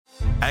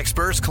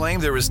Experts claim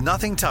there is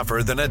nothing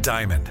tougher than a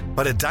diamond.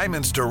 But at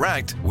Diamonds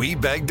Direct, we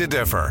beg to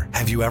differ.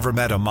 Have you ever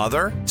met a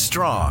mother?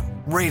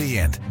 Strong,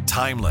 radiant,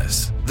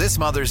 timeless. This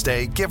Mother's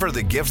Day, give her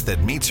the gift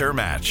that meets her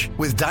match.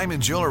 With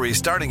diamond jewelry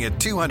starting at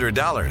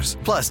 $200.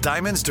 Plus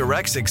Diamonds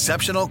Direct's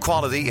exceptional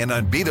quality and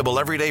unbeatable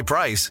everyday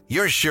price,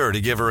 you're sure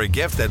to give her a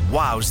gift that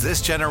wows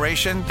this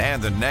generation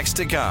and the next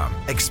to come.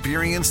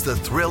 Experience the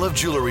thrill of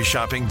jewelry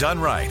shopping done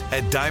right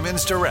at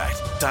Diamonds Direct.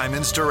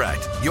 Diamonds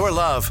Direct. Your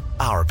love,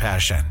 our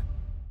passion.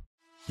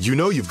 You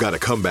know you've got a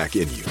comeback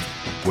in you.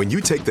 When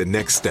you take the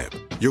next step,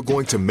 you're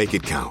going to make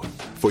it count.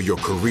 For your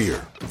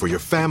career, for your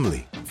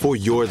family, for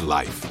your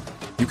life.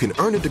 You can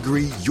earn a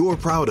degree you're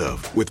proud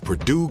of with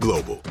Purdue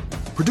Global.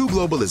 Purdue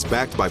Global is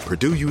backed by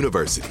Purdue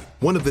University,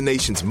 one of the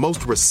nation's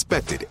most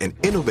respected and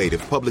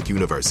innovative public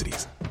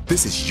universities.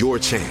 This is your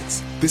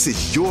chance. This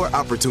is your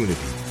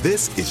opportunity.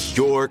 This is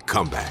your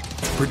comeback.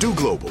 Purdue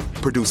Global,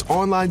 Purdue's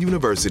online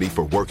university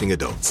for working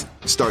adults.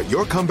 Start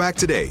your comeback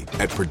today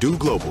at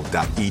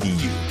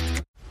purdueglobal.edu.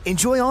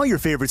 Enjoy all your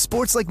favorite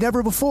sports like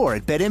never before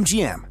at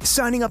BetMGM.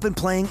 Signing up and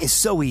playing is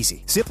so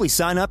easy. Simply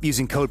sign up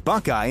using code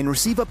Buckeye and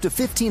receive up to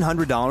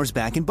 $1,500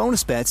 back in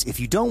bonus bets if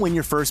you don't win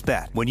your first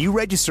bet. When you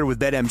register with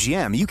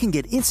BetMGM, you can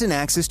get instant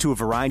access to a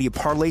variety of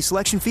parlay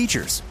selection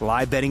features,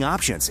 live betting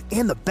options,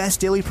 and the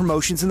best daily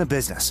promotions in the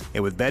business.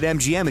 And with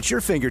BetMGM at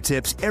your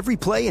fingertips, every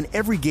play and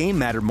every game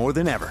matter more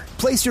than ever.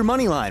 Place your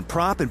moneyline,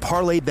 prop, and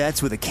parlay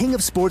bets with the king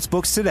of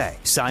sportsbooks today.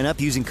 Sign up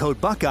using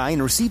code Buckeye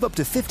and receive up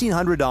to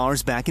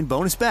 $1,500 back in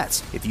bonus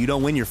bets if you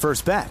don't win your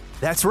first bet.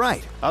 That's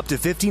right, up to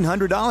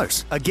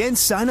 $1,500. Again,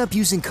 sign up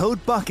using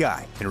code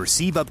Buckeye and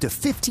receive up to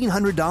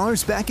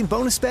 $1,500 back in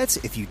bonus bets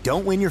if you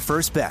don't win your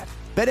first bet.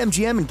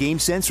 BetMGM and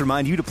GameSense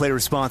remind you to play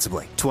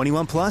responsibly.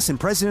 21 plus and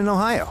present in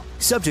Ohio.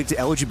 Subject to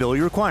eligibility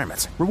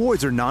requirements.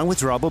 Rewards are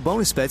non-withdrawable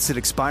bonus bets that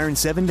expire in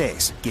 7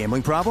 days.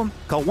 Gambling problem?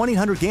 Call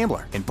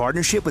 1-800-GAMBLER in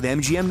partnership with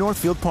MGM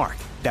Northfield Park.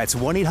 That's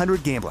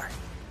 1-800-GAMBLER.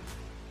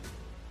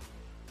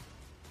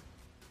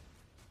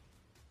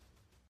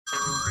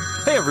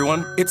 Hey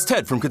everyone, it's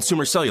Ted from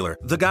Consumer Cellular,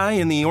 the guy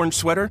in the orange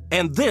sweater,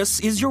 and this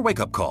is your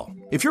wake-up call.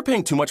 If you're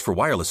paying too much for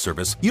wireless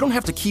service, you don't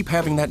have to keep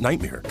having that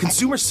nightmare.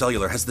 Consumer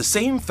Cellular has the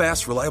same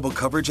fast, reliable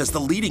coverage as the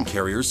leading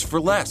carriers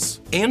for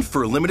less. And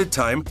for a limited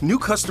time, new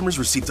customers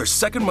receive their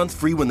second month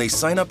free when they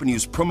sign up and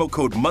use promo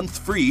code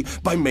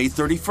MONTHFREE by May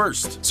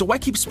 31st. So why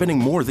keep spending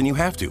more than you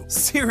have to?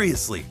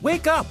 Seriously,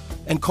 wake up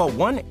and call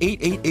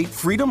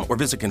 1-888-FREEDOM or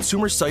visit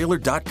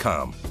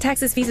consumercellular.com.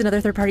 Taxes, fees, and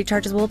other third-party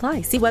charges will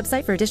apply. See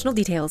website for additional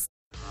details.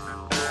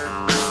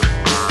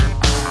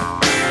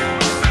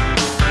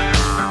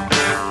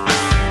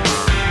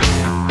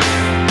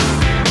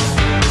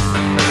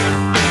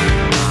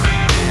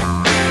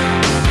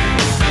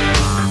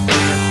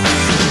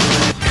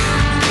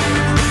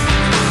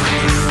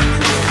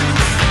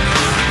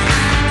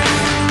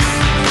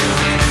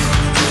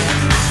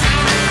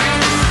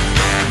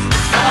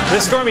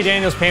 This Stormy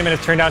Daniels payment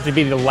has turned out to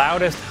be the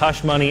loudest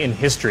hush money in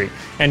history.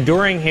 And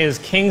during his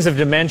Kings of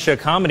Dementia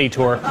comedy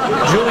tour,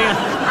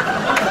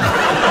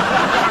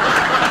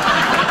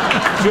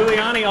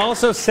 Giuliani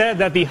also said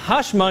that the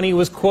hush money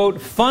was,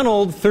 quote,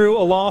 funneled through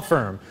a law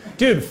firm.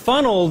 Dude,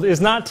 funneled is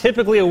not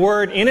typically a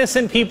word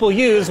innocent people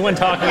use when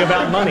talking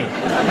about money.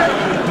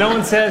 No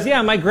one says,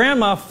 yeah, my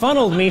grandma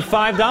funneled me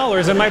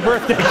 $5 in my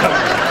birthday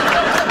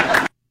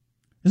card.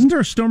 Isn't there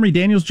a Stormy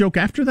Daniels joke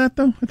after that,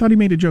 though? I thought he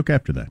made a joke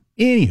after that.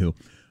 Anywho,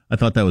 I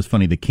thought that was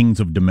funny, the Kings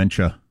of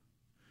Dementia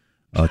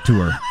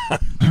tour.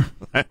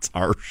 That's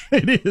harsh.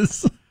 It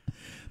is.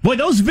 Boy,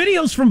 those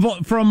videos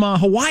from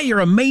Hawaii are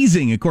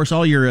amazing. Of course,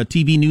 all your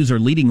TV news are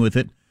leading with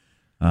it.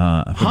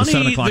 Honey, the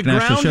 7 o'clock the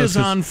national ground shows, is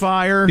on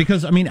fire.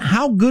 Because, I mean,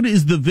 how good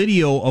is the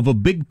video of a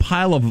big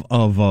pile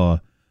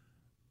of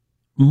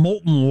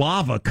molten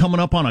lava coming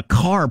up on a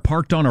car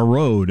parked on a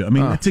road? I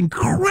mean, it's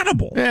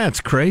incredible. Yeah, it's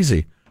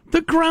crazy.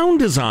 The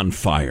ground is on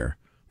fire.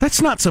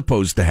 That's not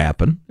supposed to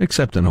happen,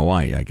 except in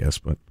Hawaii, I guess,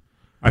 but...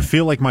 I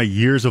feel like my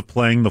years of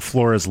playing the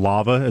floor as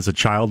lava as a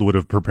child would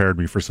have prepared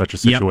me for such a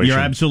situation. Yep, you're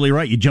absolutely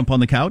right. You jump on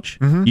the couch.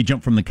 Mm-hmm. You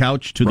jump from the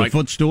couch to the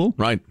footstool.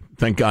 Right.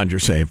 Thank God you're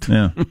saved.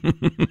 Yeah.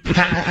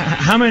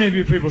 How many of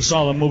you people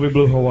saw the movie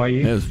Blue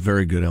Hawaii? That was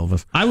very good,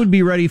 Elvis. I would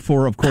be ready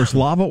for, of course,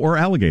 lava or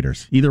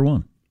alligators. Either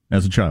one.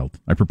 As a child.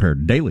 I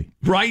prepared daily.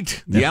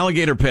 Right. The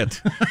alligator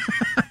pit.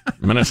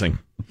 Menacing.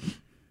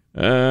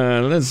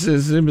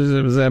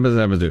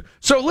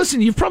 So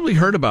listen, you've probably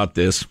heard about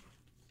this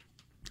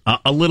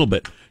a little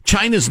bit.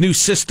 China's new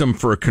system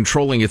for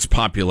controlling its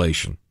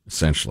population,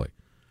 essentially.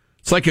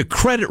 It's like a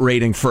credit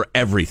rating for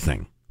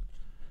everything.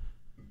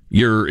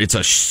 It's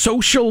a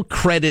social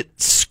credit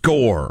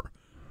score.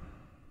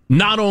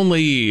 Not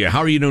only how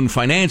are you doing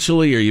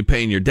financially, are you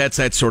paying your debts,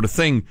 that sort of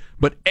thing,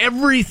 but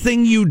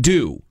everything you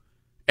do,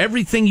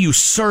 everything you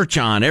search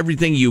on,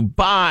 everything you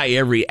buy,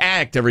 every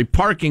act, every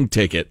parking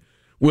ticket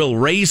will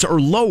raise or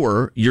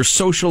lower your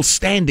social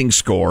standing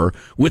score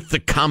with the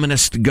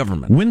communist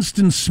government.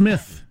 Winston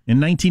Smith in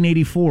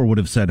 1984 would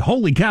have said,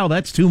 holy cow,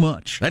 that's too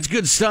much. That's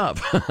good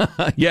stuff.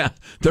 Yeah,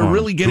 they're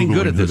really getting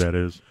good at this. Who that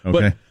is.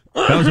 Okay.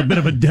 That was a bit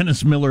of a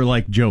Dennis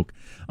Miller-like joke.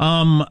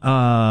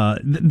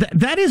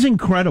 That is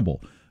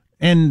incredible.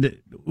 And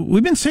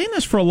we've been saying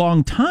this for a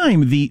long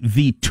time.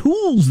 The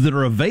tools that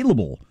are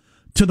available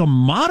to the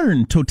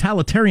modern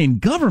totalitarian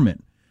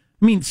government.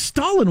 I mean,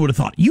 Stalin would have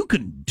thought, you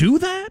can do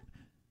that?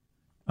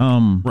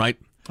 Right.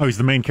 Oh, he's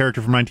the main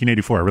character from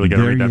 1984. I really got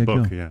to read that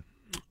book. Yeah.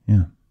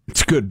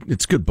 It's good.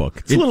 It's a good book.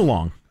 It's a little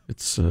long.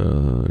 It's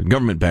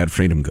government bad,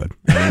 freedom good.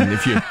 I mean,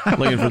 if you're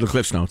looking for the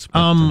Cliff's Notes.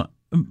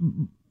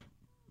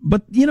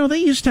 But, they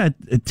used to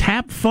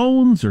tap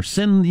phones or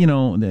send,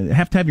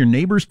 have to have your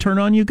neighbors turn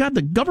on you. God,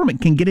 the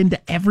government can get into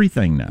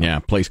everything now. Yeah,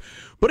 please.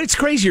 But it's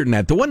crazier than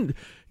that.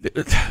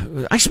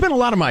 I spent a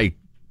lot of my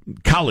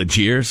college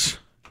years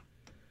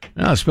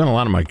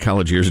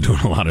doing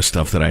a lot of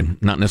stuff that I'm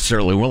not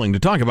necessarily willing to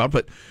talk about.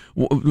 But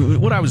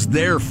what I was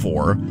there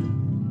for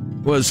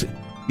was,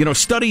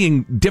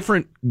 studying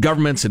different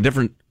governments and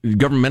different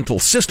governmental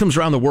systems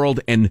around the world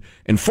and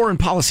foreign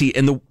policy.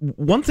 And the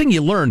one thing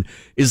you learn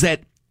is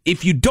that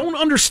if you don't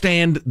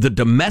understand the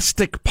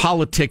domestic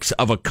politics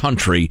of a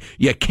country,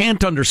 you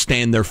can't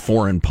understand their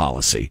foreign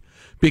policy,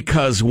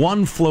 because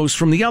one flows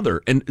from the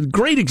other. And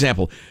great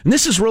example, and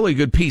this is really a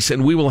good piece,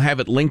 and we will have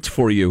it linked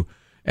for you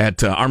at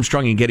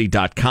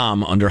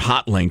ArmstrongandGetty.com under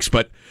hot links.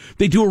 But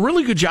they do a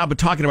really good job of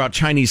talking about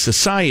Chinese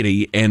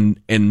society and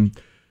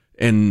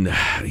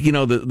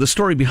the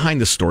story behind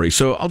the story.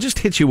 So I'll just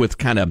hit you with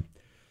kind of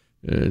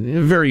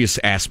various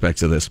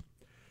aspects of this.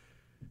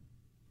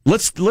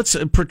 Let's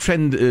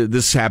pretend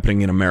this is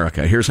happening in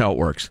America. Here's how it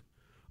works.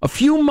 A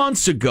few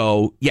months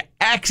ago, you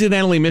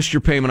accidentally missed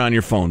your payment on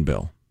your phone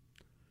bill.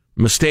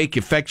 Mistake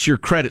affects your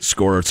credit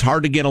score. It's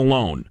hard to get a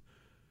loan.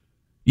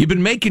 You've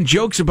been making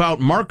jokes about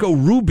Marco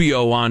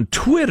Rubio on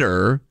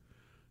Twitter.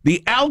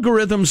 The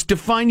algorithms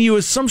define you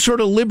as some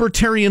sort of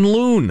libertarian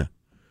loon,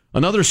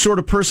 another sort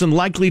of person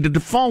likely to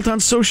default on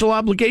social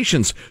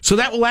obligations. So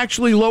that will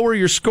actually lower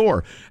your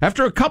score.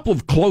 After a couple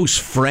of close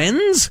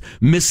friends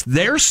miss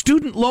their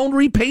student loan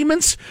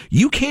repayments,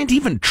 you can't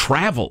even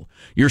travel.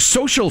 Your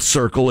social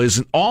circle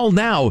is all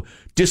now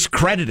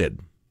discredited.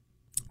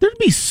 There'd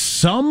be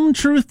some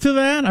truth to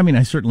that. I mean,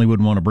 I certainly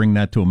wouldn't want to bring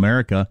that to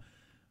America,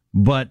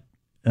 but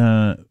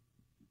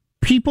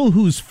people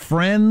whose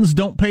friends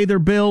don't pay their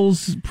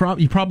bills,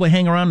 you probably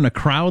hang around in a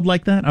crowd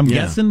like that. I'm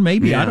guessing,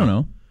 maybe. I don't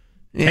know.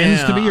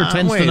 Tends to be or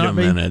tends to not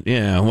be?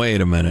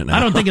 Wait a minute now. I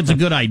don't think it's a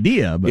good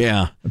idea,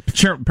 but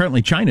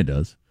apparently China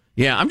does.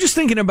 Yeah, I'm just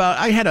thinking about,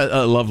 I had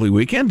a lovely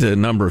weekend, a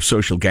number of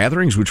social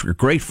gatherings, which were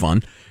great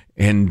fun.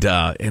 And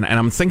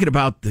I'm thinking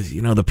about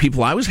the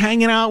people I was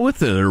hanging out with.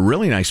 They're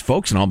really nice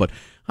folks and all, but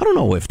I don't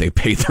know if they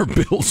pay their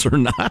bills or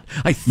not.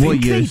 I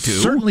think they do.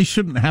 Certainly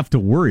shouldn't have to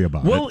worry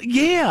about it. Well,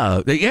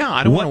 yeah,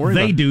 I don't want to worry about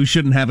it. What they do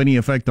shouldn't have any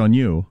effect on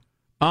you.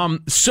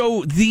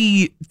 So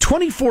the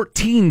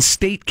 2014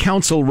 State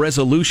Council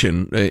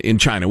resolution in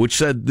China, which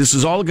said this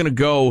is all going to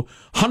go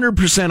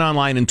 100%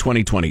 online in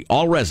 2020,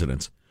 all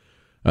residents,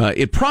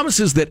 it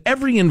promises that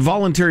every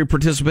involuntary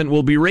participant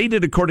will be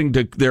rated according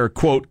to their,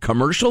 quote,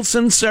 commercial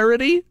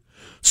sincerity,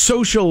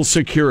 social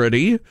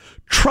security,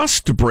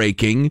 trust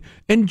breaking,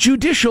 and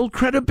judicial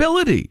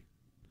credibility.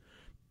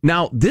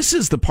 Now, this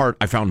is the part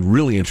I found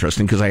really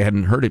interesting because I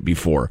hadn't heard it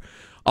before.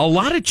 A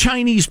lot of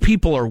Chinese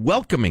people are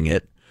welcoming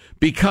it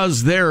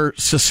because their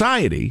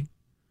society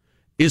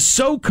is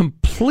so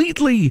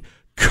completely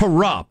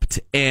corrupt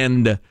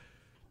and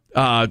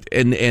what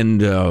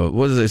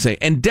does they say?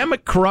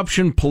 Endemic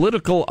corruption,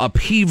 political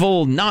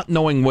upheaval, not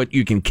knowing what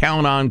you can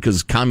count on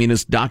because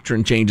communist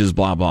doctrine changes,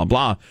 blah, blah,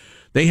 blah.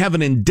 They have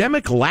an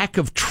endemic lack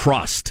of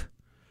trust.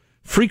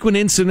 Frequent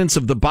incidents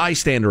of the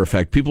bystander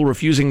effect, people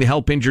refusing to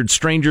help injured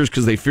strangers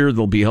because they fear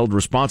they'll be held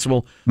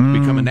responsible,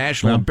 become a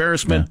national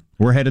embarrassment. Yeah.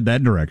 We're headed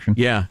that direction.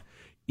 Yeah.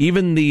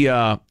 Even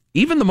the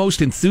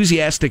most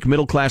enthusiastic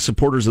middle-class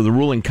supporters of the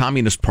ruling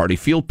Communist Party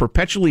feel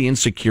perpetually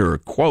insecure.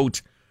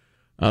 Quote,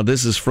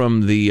 this is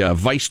from the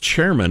vice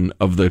chairman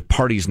of the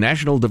party's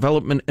National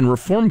Development and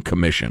Reform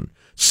Commission,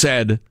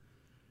 said,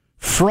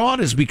 fraud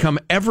has become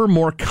ever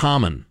more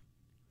common.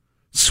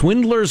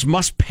 Swindlers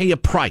must pay a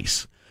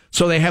price.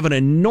 So they have an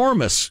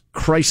enormous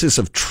crisis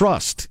of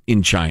trust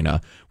in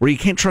China where you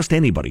can't trust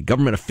anybody,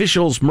 government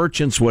officials,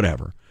 merchants,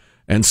 whatever.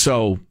 And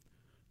so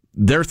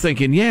they're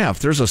thinking, if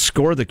there's a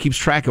score that keeps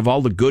track of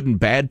all the good and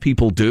bad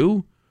people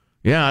do,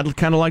 I'd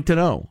kind of like to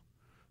know.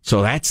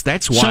 So that's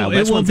wild. So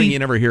that's one thing you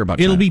never hear about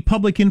China. It'll be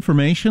public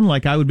information,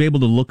 like I would be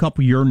able to look up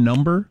your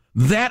number?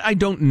 That I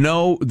don't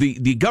know.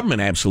 The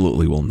government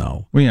absolutely will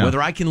know. Well, yeah.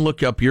 Whether I can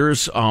look up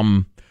yours.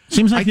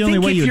 Seems like the only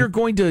way if you're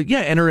going to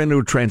enter into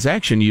a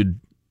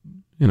transaction,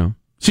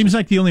 Seems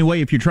like the only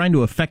way if you're trying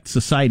to affect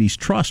society's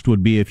trust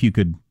would be if you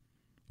could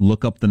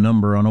look up the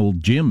number on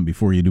old Jim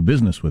before you do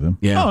business with him.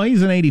 Yeah. Oh,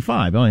 he's an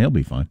 85. Oh, he'll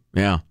be fine.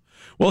 Yeah.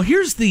 Well,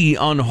 here's the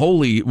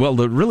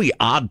the really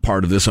odd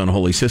part of this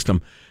unholy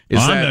system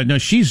is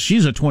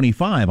she's a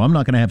 25. I'm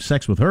not going to have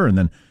sex with her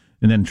and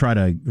then try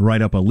to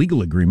write up a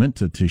legal agreement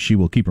to she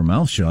will keep her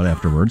mouth shut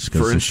afterwards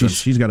because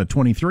she's got a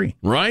 23.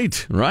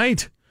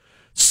 Right.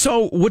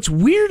 So what's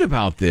weird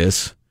about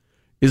this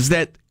is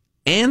that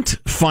Ant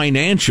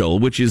Financial,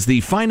 which is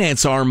the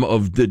finance arm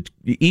of the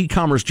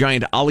e-commerce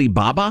giant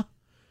Alibaba,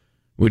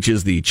 which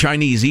is the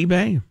Chinese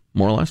eBay,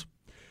 more or less,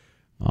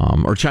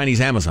 or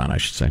Chinese Amazon, I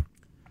should say.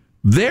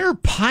 They're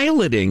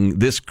piloting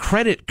this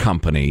credit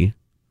company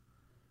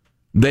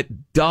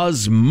that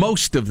does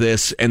most of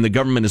this, and the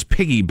government is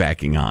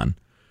piggybacking on.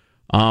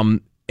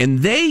 And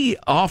they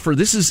offer,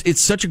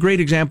 it's such a great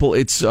example.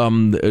 It's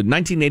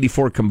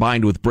 1984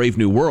 combined with Brave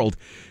New World,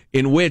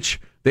 in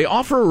which they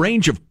offer a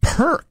range of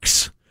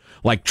perks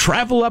like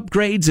travel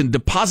upgrades and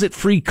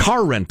deposit-free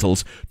car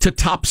rentals to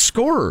top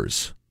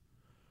scorers.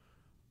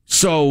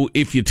 So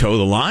if you toe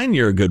the line,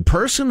 you're a good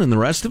person, and the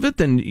rest of it,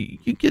 then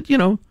you get,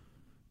 you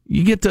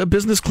get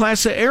business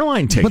class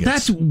airline tickets. But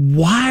that's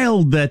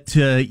wild that,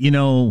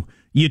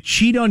 you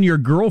cheat on your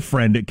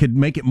girlfriend, it could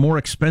make it more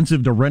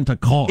expensive to rent a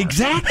car.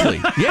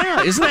 Exactly.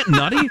 Yeah, isn't that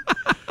nutty?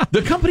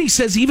 The company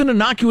says even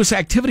innocuous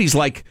activities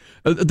like,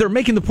 they're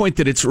making the point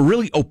that it's a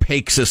really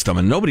opaque system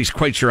and nobody's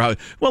quite sure how,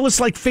 well, it's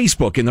like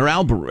Facebook and their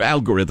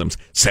algorithms.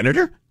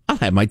 Senator, I'll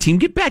have my team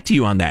get back to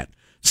you on that,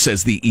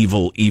 says the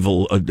evil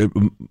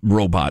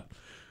robot.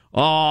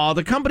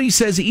 The company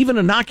says even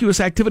innocuous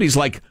activities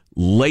like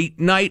late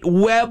night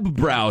web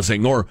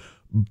browsing or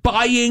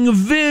buying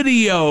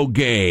video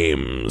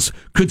games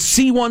could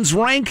see one's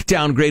rank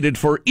downgraded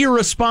for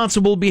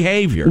irresponsible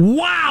behavior.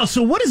 Wow.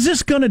 So what is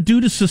this going to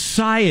do to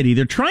society?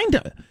 They're trying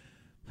to...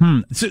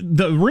 So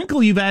the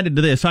wrinkle you've added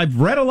to this, I've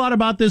read a lot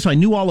about this. I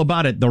knew all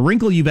about it. The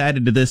wrinkle you've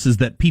added to this is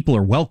that people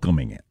are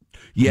welcoming it.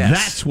 Yes.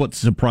 That's what's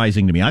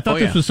surprising to me. I thought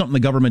this was something the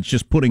government's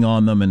just putting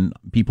on them, and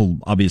people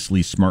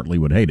obviously smartly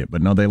would hate it,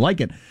 but no, they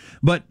like it.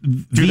 But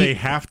do they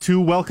have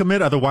to welcome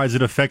it? Otherwise,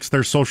 it affects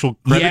their social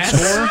credit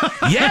score?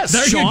 Yes,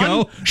 there Sean, you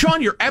go.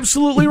 Sean, you're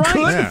absolutely right.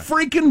 Good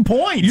freaking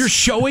point. You're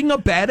showing a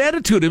bad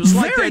attitude. It was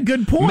like Very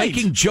good point.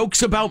 Making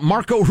jokes about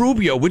Marco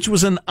Rubio, which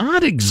was an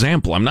odd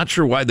example. I'm not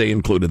sure why they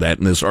included that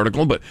in this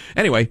article, but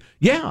anyway,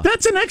 yeah.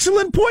 That's an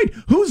excellent point.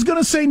 Who's going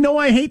to say, no,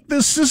 I hate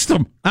this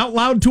system out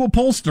loud to a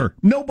pollster?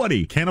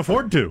 Nobody. Can't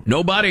afford to.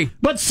 Nobody.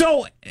 But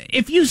so,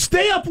 if you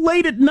stay up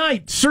late at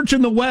night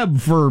searching the web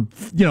for,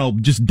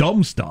 just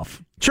dumb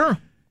stuff. Sure.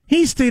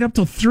 He stayed up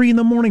till 3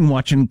 a.m.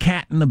 watching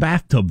cat in the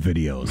bathtub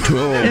videos.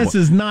 Oh. This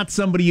is not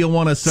somebody you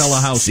want to sell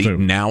a house to.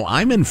 Now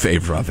I'm in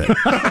favor of it.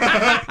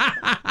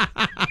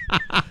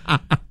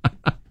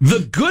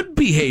 The good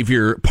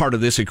behavior part of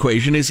this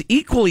equation is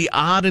equally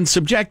odd and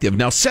subjective.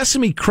 Now,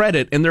 Sesame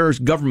Credit, and there's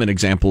government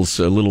examples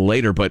a little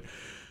later, but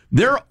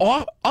they're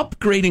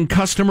upgrading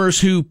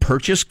customers who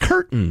purchase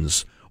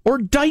curtains or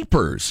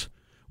diapers,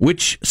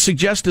 which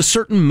suggest a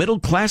certain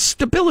middle-class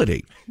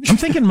stability. I'm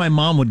thinking my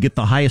mom would get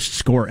the highest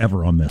score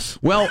ever on this.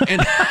 Well,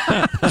 and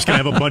just going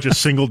to have a bunch of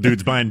single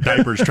dudes buying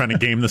diapers trying to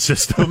game the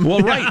system. Well,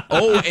 right.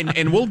 Oh,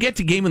 and we'll get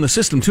to gaming the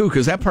system, too,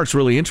 because that part's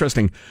really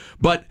interesting.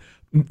 But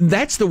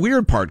that's the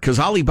weird part, because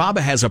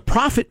Alibaba has a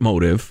profit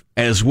motive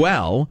as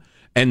well,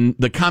 and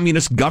the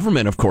communist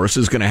government, of course,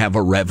 is going to have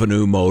a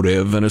revenue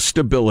motive and a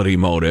stability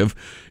motive.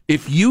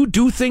 If you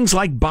do things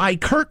like buy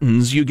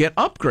curtains, you get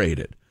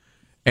upgraded.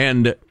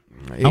 And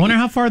I wonder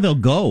how far they'll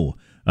go.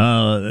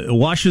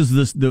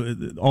 Washes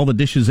all the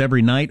dishes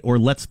every night, or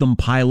lets them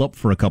pile up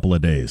for a couple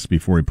of days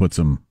before he puts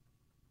them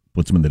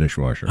in the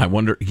dishwasher. I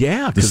wonder,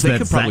 because they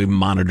could probably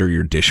monitor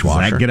your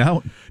dishwasher. Does that get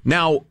out?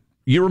 Now,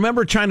 you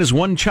remember China's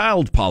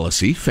one-child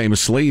policy,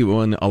 famously,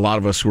 when a lot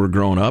of us were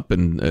growing up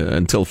and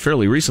until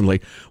fairly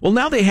recently. Well,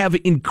 now they have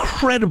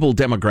incredible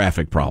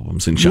demographic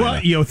problems in China.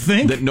 What, you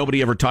think? That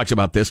nobody ever talks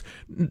about this.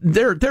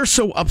 They're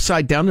so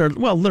upside down. They're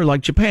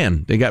like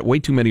Japan. They got way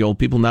too many old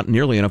people, not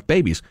nearly enough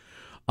babies.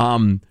 How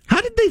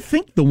did they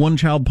think the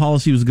one-child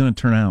policy was going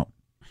to turn out?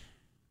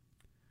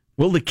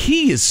 Well, the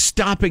key is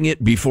stopping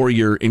it before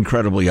you're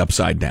incredibly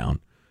upside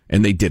down.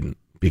 And they didn't,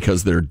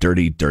 because they're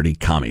dirty, dirty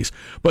commies.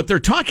 But they're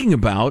talking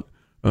about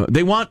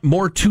they want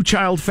more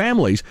two-child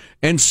families.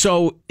 And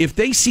so if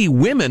they see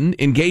women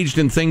engaged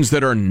in things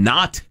that are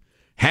not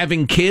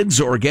having kids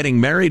or getting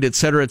married, et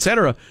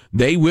cetera,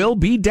 they will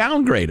be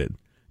downgraded.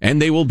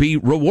 And they will be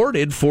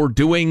rewarded for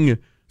doing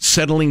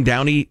settling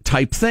downy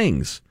type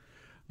things.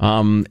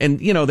 And,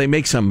 they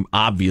make some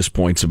obvious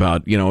points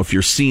about, if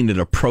you're seen at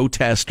a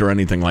protest or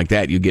anything like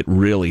that, you get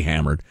really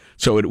hammered.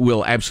 So it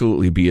will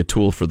absolutely be a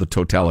tool for the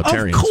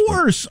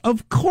totalitarians.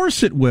 Of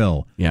course it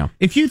will. Yeah.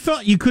 If you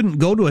thought you couldn't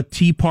go to a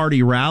Tea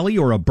Party rally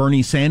or a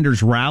Bernie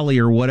Sanders rally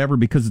or whatever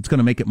because it's going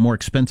to make it more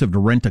expensive to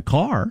rent a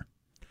car.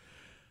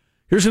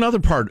 Here's another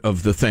part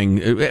of the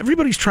thing.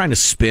 Everybody's trying to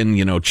spin,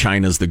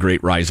 China's the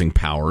great rising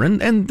power.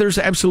 And there's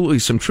absolutely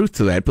some truth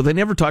to that, but they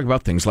never talk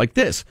about things like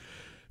this.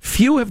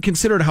 Few have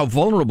considered how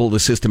vulnerable the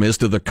system is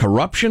to the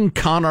corruption,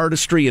 con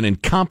artistry, and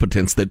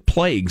incompetence that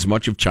plagues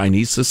much of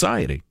Chinese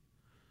society.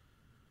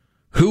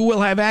 Who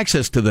will have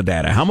access to the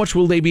data? How much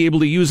will they be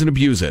able to use and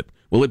abuse it?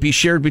 Will it be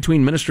shared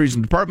between ministries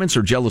and departments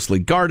or jealously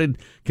guarded?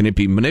 Can it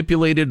be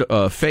manipulated,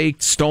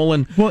 faked,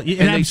 stolen? Well, it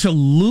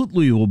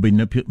absolutely will be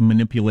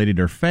manipulated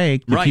or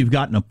faked. Right. If you've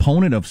got an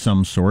opponent of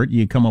some sort,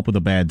 you come up with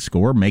a bad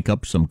score, make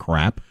up some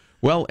crap.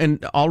 Well,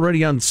 and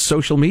already on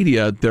social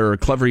media, there are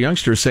clever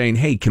youngsters saying,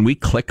 hey, can we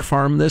click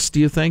farm this, do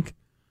you think?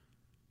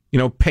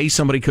 pay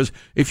somebody, because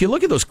if you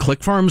look at those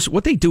click farms,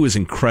 what they do is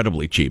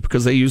incredibly cheap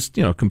because they use,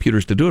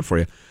 computers to do it for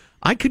you.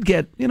 I could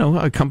get,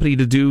 a company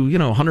to do,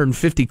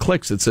 150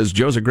 clicks that says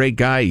Joe's a great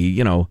guy.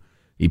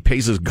 He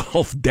pays his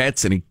golf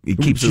debts and he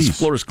keeps his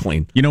floors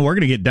clean. We're going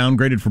to get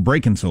downgraded for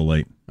breaking so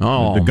late.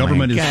 Oh, the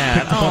government has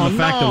picked up on the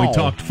fact that we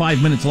talked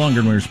 5 minutes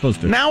longer than we were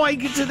supposed to. Now I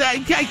get to that.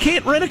 I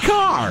can't rent a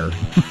car.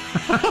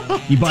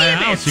 You buy a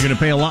house, you're going to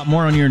pay a lot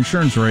more on your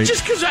insurance rate.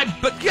 Just because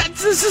but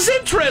this is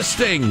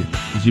interesting.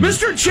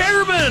 Mr.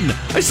 Chairman,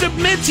 I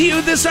submit to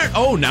you this.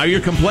 Oh, now you're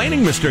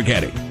complaining, Mr.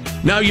 Getty.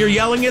 Now you're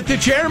yelling at the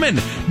chairman.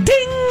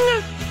 Ding!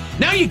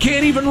 Now you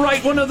can't even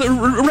rent one of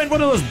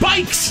those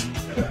bikes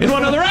in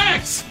one of their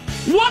acts.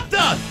 What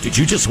the? Did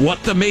you just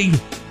what the me?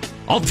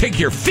 I'll take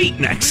your feet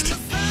next.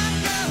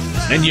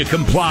 And you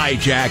comply,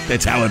 Jack.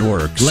 That's how it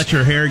works. Let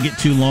your hair get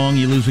too long,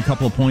 you lose a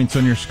couple of points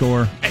on your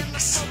score.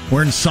 X.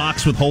 Wearing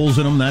socks with holes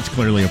in them, that's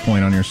clearly a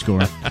point on your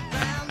score.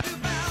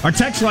 Our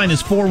text line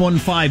is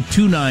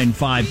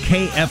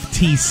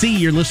 415-295-KFTC.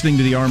 You're listening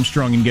to the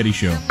Armstrong and Getty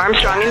Show.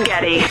 Armstrong and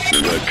Getty.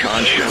 The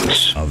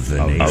conscience of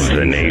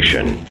the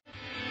nation.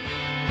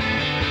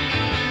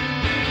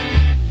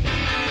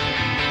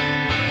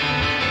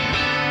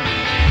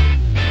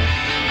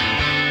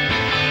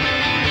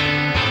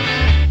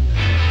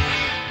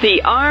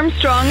 The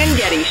Armstrong and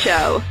Getty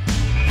Show.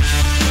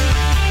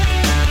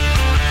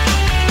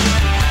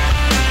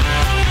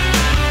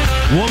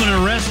 Woman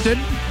arrested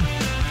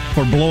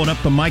for blowing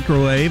up the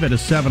microwave at a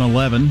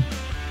 7-Eleven.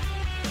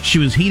 She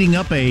was heating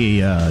up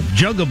a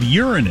jug of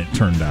urine, it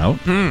turned out.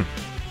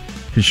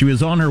 Because she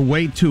was on her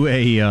way to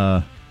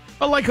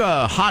like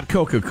a hot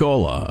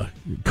Coca-Cola.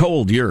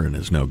 Cold urine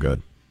is no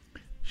good.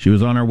 She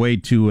was on her way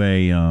to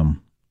a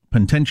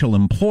potential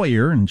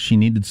employer, and she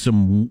needed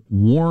some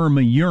warm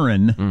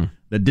urine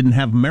that didn't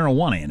have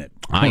marijuana in it.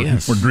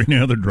 Yes. Or any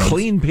other drugs.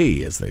 Clean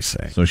pee, as they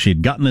say. So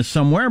she'd gotten this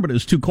somewhere, but it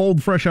was too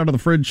cold, fresh out of the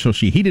fridge, so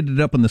she heated it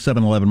up in the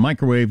 7-Eleven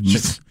microwave.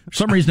 For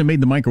some reason, it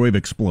made the microwave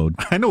explode.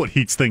 I know what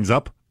heats things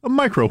up. A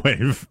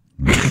microwave.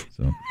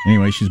 So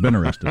anyway, she's been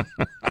arrested.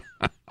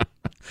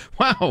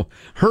 Wow.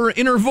 Her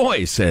inner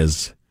voice,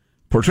 as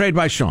portrayed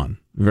by Sean.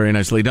 Very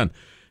nicely done.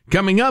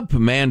 Coming up, a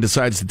man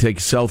decides to take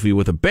a selfie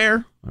with a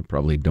bear. I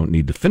probably don't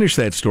need to finish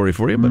that story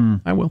for you, but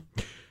I will.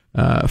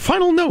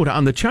 Final note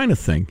on the China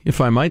thing,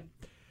 if I might.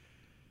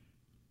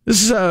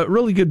 This is a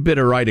really good bit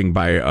of writing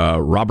by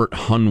Robert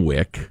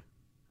Hunwick.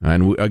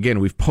 And again,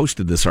 we've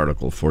posted this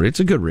article for you. It's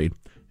a good read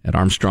at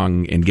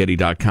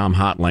ArmstrongandGetty.com,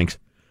 hot links.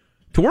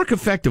 To work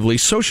effectively,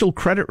 social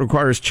credit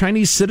requires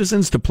Chinese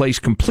citizens to place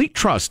complete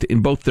trust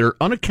in both their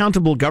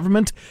unaccountable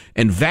government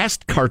and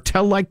vast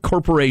cartel-like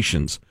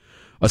corporations.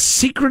 A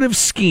secretive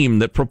scheme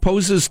that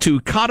proposes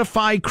to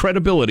codify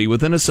credibility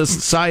within a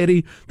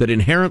society that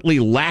inherently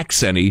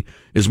lacks any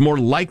is more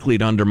likely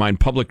to undermine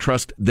public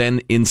trust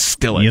than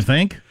instill it. You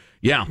think?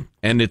 Yeah,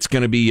 and it's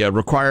going to be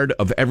required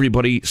of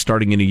everybody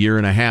starting in a year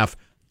and a half.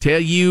 Tell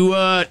you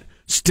what,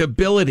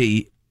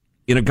 stability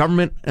in a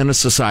government and a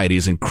society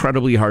is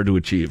incredibly hard to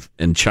achieve,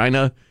 and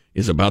China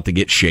is about to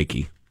get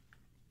shaky.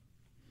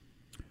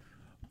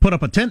 Put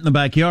up a tent in the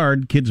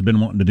backyard. Kids have been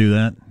wanting to do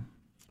that.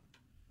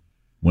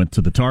 Went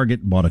to the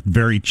Target, bought a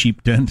very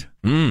cheap tent,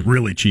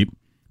 really cheap.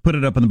 Put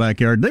it up in the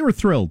backyard. They were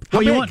thrilled. How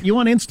big? You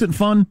want instant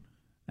fun?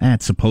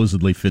 That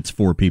supposedly fits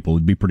 4 people.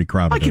 It'd be pretty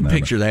crowded. I can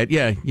picture that.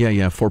 Yeah.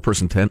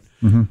 4-person tent.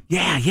 Mm-hmm.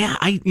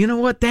 Yeah. You know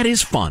what? That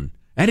is fun.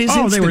 That is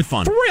instant they were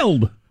fun.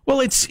 Thrilled.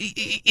 Well, it's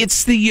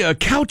the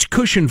couch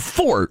cushion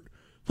fort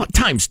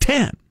times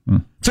 10.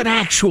 It's an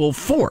actual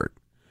fort.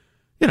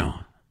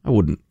 I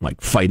wouldn't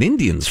fight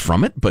Indians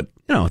from it, but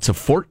it's a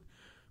fort.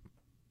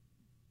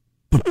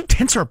 But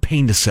tents are a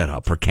pain to set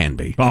up, or can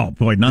be. Oh,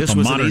 boy, not this the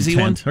was modern an easy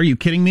tent. Are you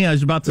kidding me? I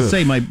was about to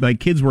say, my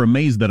kids were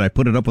amazed that I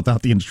put it up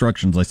without the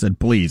instructions. I said,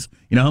 please.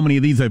 You know how many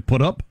of these I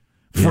put up?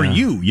 For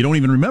you. You don't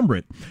even remember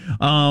it.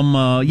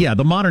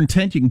 The modern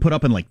tent you can put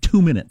up in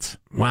 2 minutes.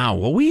 Wow.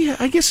 Well,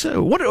 I guess,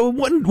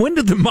 when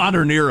did the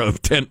modern era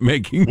of tent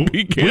making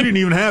begin? We didn't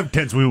even have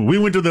tents. We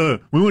went to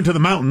the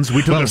mountains.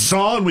 We took a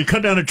saw and we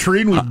cut down a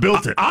tree and we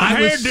built it. I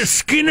had to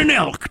skin an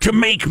elk to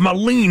make my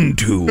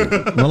lean-to.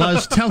 Well, I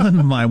was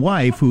telling my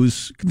wife,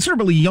 who's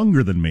considerably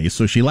younger than me,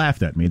 so she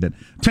laughed at me, that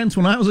tents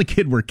when I was a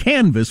kid were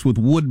canvas with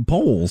wood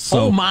poles. So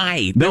oh,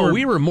 my. No,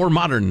 we were more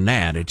modern than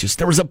that.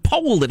 There was a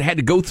pole that had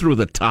to go through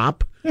the top.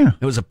 Yeah.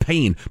 It was a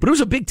pain. But it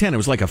was a big tent. It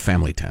was like a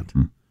family tent.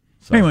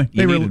 So anyway,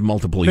 they needed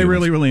multiple They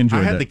units. really enjoyed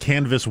it. I had the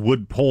canvas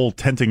wood pole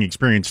tenting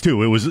experience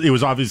too. It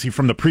was obviously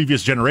from the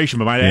previous generation,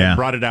 but my dad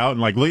brought it out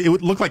and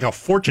it looked like a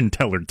fortune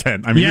teller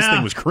tent. I mean, this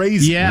thing was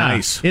crazy. Yeah.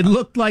 Nice. It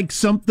looked like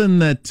something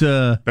that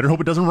better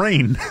hope it doesn't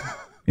rain.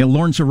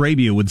 Lawrence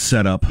Arabia would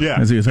set up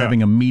as he was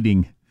having a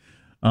meeting.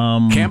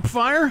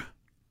 Campfire?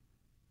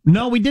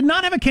 No, we did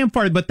not have a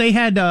campfire, but they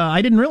had,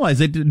 I didn't realize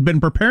they'd been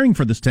preparing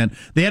for this tent.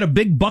 They had a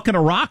big bucket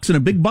of rocks and a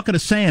big bucket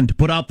of sand to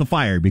put out the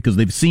fire because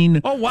they've seen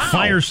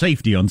fire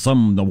safety on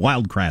the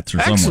Wildcrats or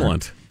somewhere.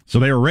 Excellent. So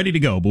they were ready to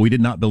go, but we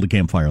did not build a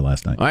campfire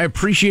last night. I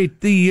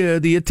appreciate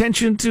the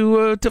attention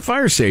to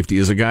fire safety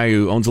as a guy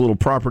who owns a little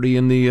property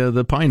in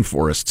the pine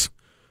forests.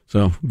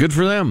 So good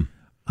for them.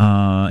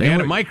 They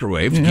had a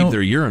microwave to keep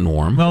their urine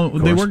warm. Well,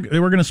 they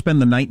were going to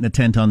spend the night in the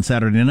tent on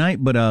Saturday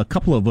night, but a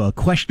couple of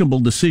questionable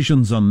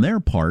decisions on their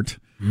part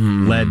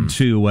led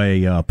to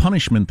a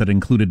punishment that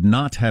included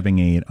not having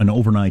an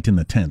overnight in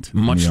the tent.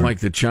 Much like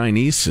the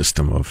Chinese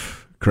system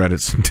of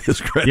credits and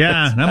discredits.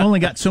 Yeah, and I've only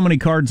got so many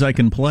cards I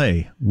can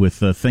play with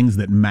things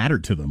that matter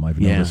to them, I've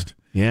noticed.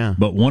 Yeah.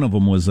 But one of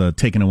them was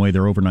taking away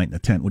their overnight in the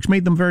tent, which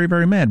made them very,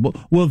 very mad.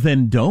 Well,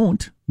 then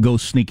don't go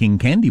sneaking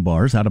candy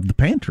bars out of the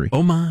pantry.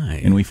 Oh,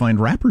 my. And we find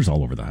wrappers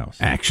all over the house.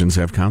 Actions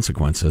have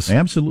consequences. They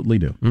absolutely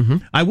do. Mm-hmm.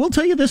 I will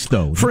tell you this,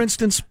 though. For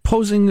instance,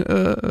 posing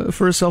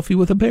for a selfie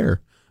with a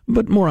bear.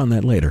 But more on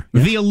that later.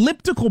 Yeah. The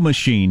elliptical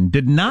machine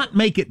did not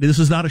make it. This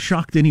is not a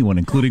shock to anyone,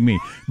 including me.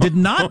 Did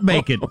not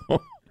make it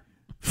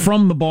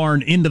from the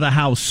barn into the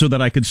house so that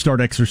I could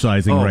start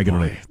exexercising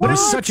regularly. That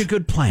was such a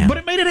good plan. But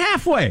it made it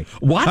halfway.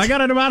 What? I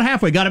got it about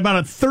halfway. Got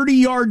about 30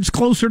 yards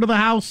closer to the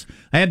house.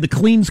 I had the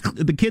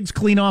kids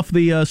clean off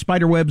the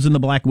spider webs and the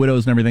black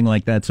widows and everything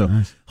like that.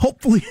 So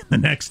hopefully in the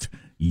next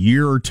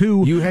year or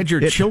two. You had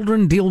your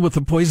children deal with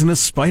the poisonous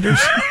spiders?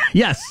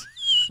 Yes.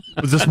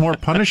 Was this more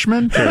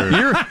punishment? Or?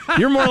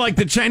 You're more like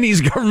the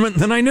Chinese government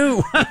than I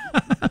knew.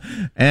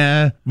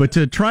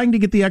 But trying to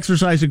get the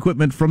exercise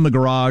equipment from the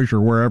garage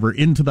or wherever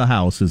into the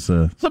house is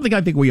something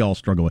I think we all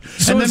struggle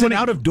with. So is it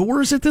out of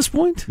doors at this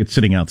point? It's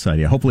sitting outside,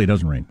 yeah. Hopefully it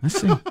doesn't rain. I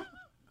see.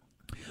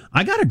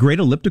 I got a great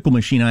elliptical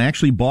machine. I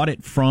actually bought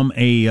it from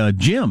a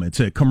gym. It's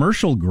a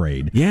commercial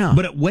grade. Yeah.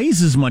 But it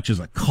weighs as much as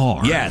a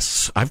car.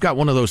 Yes. I've got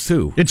one of those,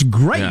 too. It's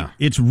great. Yeah.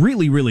 It's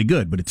really, really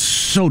good, but it's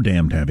so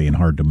damned heavy and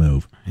hard to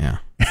move. Yeah.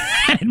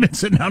 I'd been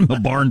sitting out in the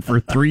barn for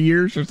 3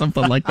 years or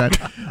something like that.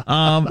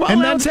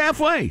 And that's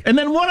halfway. And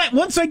then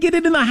once I get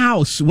it in the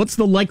house, what's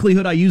the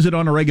likelihood I use it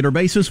on a regular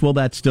basis? Well,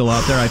 that's still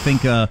out there. I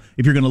think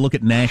if you're going to look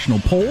at national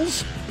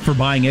polls for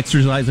buying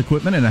exercise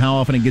equipment and how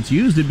often it gets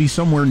used, it'd be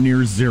somewhere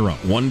near zero.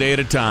 One day at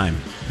a time.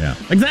 Yeah,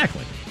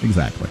 exactly.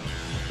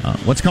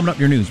 What's coming up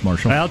in your news,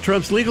 Marshall? Well,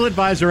 Trump's legal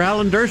advisor,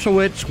 Alan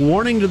Dershowitz,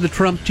 warning to the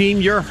Trump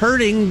team, you're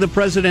hurting the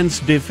president's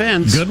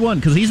defense. Good one,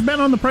 because he's been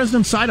on the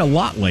president's side a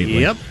lot lately.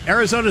 Yep.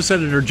 Arizona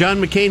Senator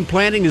John McCain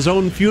planning his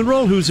own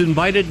funeral, who's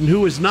invited and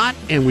who is not,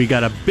 and we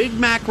got a Big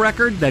Mac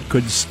record that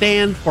could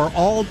stand for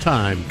all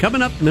time.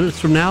 Coming up minutes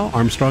from now,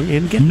 Armstrong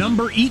and Getty.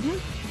 Number eaten?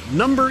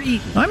 Number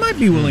eaten. I might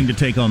be willing to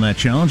take on that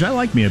challenge. I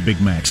like me a Big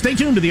Mac. Stay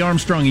tuned to the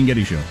Armstrong and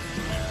Getty Show.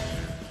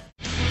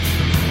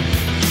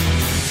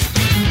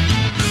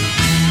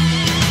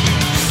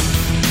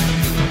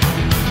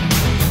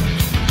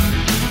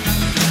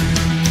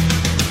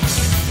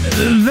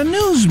 The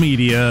news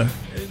media,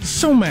 it's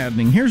so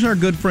maddening. Here's our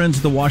good friends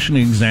at the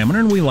Washington Examiner,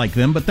 and we like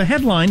them, but the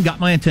headline got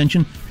my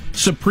attention.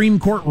 Supreme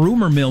Court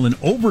rumor mill in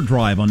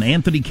overdrive on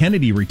Anthony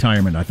Kennedy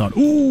retirement. I thought,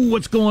 ooh,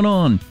 what's going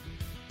on?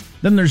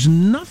 Then there's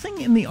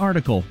nothing in the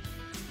article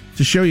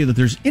to show you that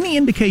there's any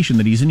indication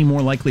that he's any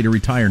more likely to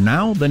retire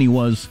now than he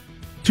was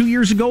 2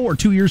 years ago or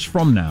 2 years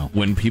from now.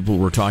 When people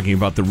were talking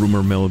about the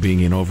rumor mill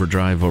being in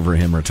overdrive over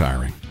him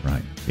retiring.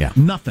 Right. Yeah.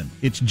 Nothing.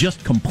 It's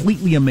just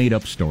completely a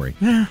made-up story.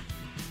 Yeah.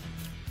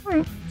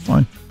 It's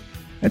fine.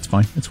 That's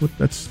fine. That's what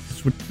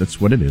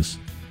it is.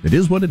 It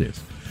is what it is.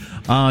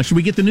 Should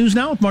we get the news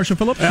now with Marshall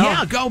Phillips?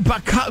 Yeah, go.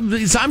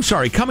 I'm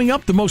sorry. Coming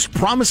up, the most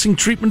promising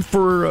treatment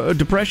for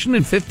depression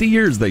in 50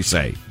 years, they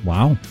say.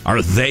 Wow.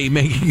 Are they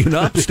making it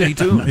up? Stay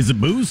tuned. Is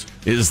it booze?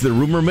 Is the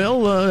rumor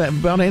mill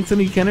about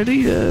Anthony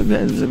Kennedy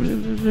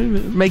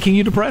making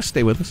you depressed?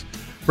 Stay with us.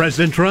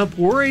 President Trump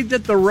worried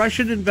that the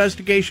Russian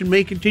investigation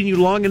may continue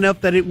long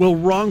enough that it will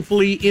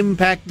wrongfully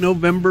impact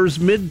November's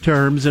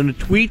midterms. In a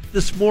tweet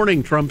this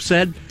morning, Trump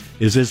said,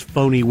 is this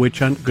phony witch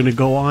hunt going to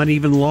go on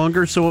even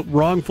longer so it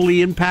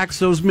wrongfully impacts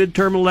those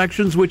midterm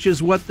elections, which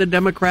is what the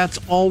Democrats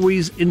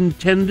always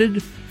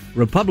intended?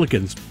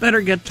 Republicans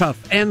better get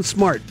tough and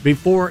smart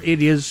before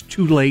it is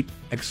too late!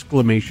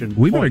 Exclamation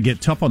We point. better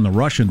get tough on the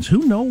Russians. Who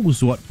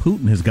knows what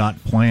Putin has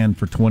got planned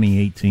for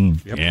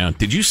 2018? Yep. Yeah.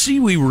 Did you see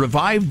we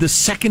revived the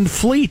Second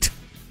Fleet?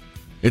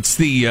 It's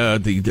the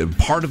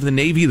part of the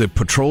Navy that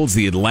patrols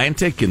the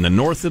Atlantic and the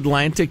North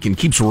Atlantic and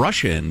keeps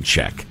Russia in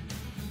check.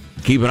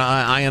 Keep an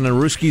eye on the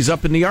Ruskies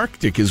up in the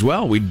Arctic as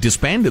well. We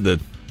disbanded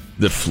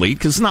the fleet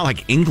because it's not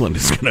like England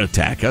is going to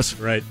attack us.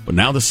 Right. But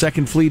now the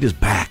Second Fleet is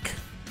back.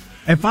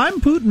 If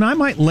I'm Putin, I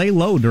might lay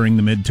low during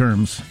the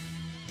midterms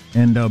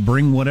and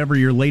bring whatever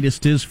your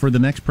latest is for the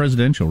next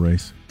presidential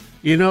race.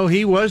 You know,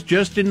 he was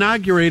just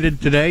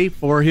inaugurated today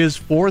for his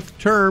fourth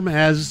term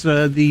as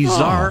the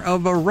Tsar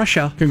of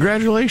Russia.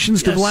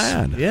 Congratulations to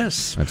Vlad.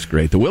 Yes. That's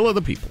great. The will of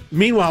the people.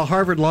 Meanwhile,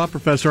 Harvard law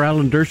professor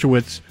Alan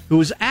Dershowitz,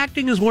 who is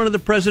acting as one of the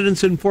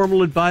president's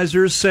informal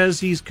advisors, says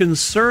he's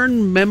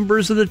concerned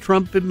members of the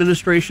Trump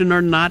administration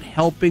are not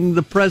helping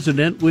the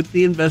president with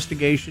the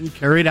investigation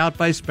carried out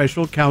by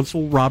special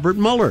counsel Robert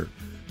Mueller.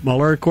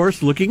 Mueller, of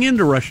course, looking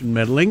into Russian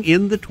meddling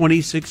in the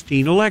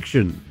 2016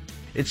 election.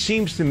 It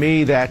seems to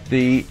me that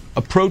the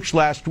approach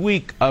last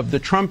week of the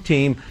Trump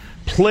team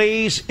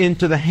plays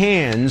into the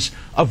hands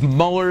of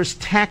Mueller's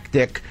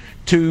tactic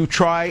to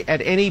try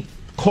at any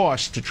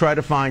costs to try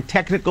to find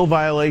technical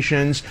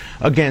violations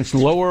against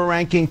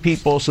lower-ranking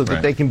people so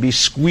that they can be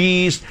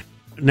squeezed.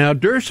 Now,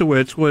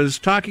 Dershowitz was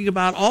talking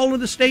about all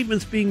of the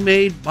statements being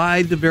made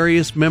by the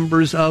various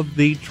members of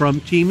the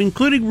Trump team,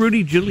 including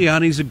Rudy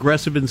Giuliani's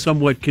aggressive and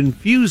somewhat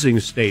confusing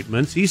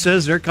statements. He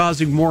says they're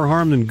causing more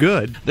harm than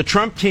good. The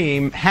Trump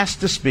team has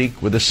to speak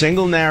with a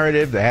single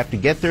narrative. They have to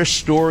get their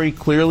story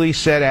clearly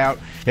set out.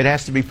 It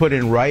has to be put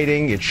in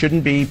writing. It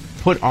shouldn't be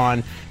put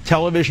on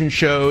television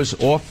shows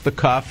off the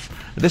cuff.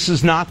 This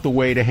is not the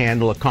way to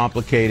handle a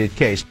complicated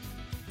case.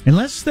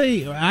 Unless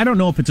I don't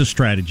know if it's a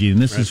strategy, and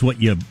this is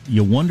what you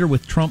wonder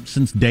with Trump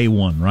since day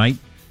one, right?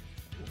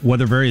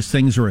 Whether various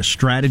things are a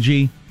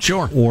strategy,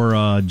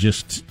 or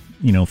just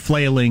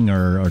flailing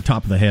or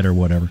top of the head or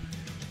whatever.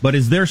 But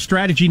is their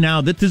strategy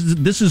now that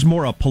this is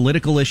more a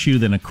political issue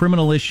than a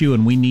criminal issue,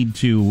 and we need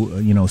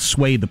to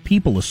sway the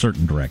people a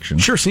certain direction?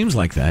 Sure seems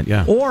like that,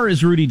 yeah. Or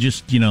is Rudy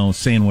just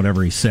saying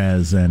whatever he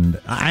says?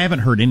 And I haven't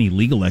heard any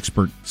legal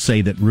expert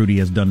say that Rudy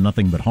has done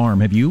nothing but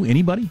harm. Have you?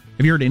 Anybody?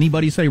 Have you heard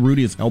anybody say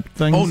Rudy has helped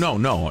things? Oh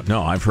no!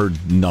 I've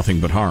heard nothing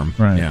but harm.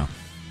 Right? Yeah.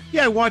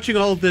 Yeah, watching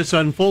all of this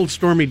unfold,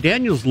 Stormy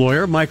Daniels'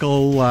 lawyer,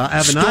 Michael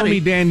Avenatti, Stormy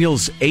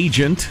Daniels'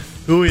 agent,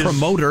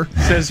 promoter,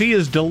 says he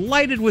is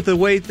delighted with the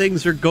way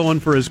things are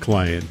going for his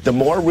client. The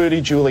more Rudy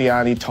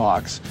Giuliani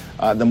talks,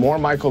 the more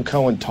Michael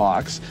Cohen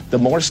talks, the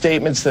more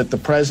statements that the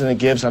president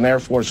gives on Air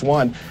Force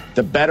One,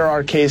 the better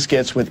our case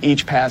gets with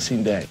each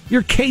passing day.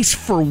 Your case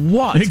for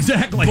what?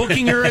 Exactly.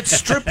 Booking her at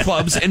strip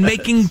clubs and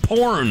making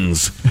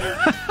porns.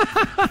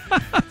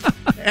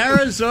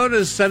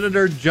 Arizona's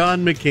Senator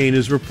John McCain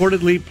is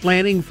reportedly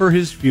planning for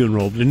his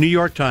funeral. The New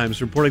York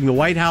Times reporting the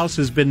White House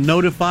has been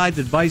notified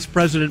that Vice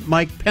President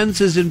Mike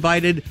Pence is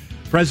invited.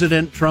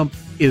 President Trump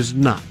is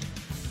not.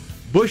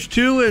 Bush,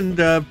 too,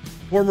 and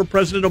former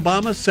President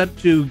Obama set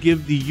to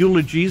give the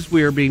eulogies,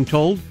 we are being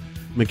told.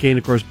 McCain,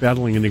 of course,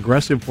 battling an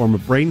aggressive form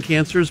of brain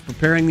cancer, is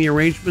preparing the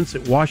arrangements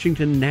at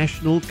Washington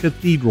National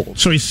Cathedral.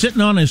 So he's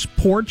sitting on his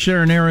porch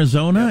there in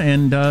Arizona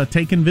and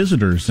taking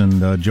visitors.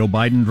 And Joe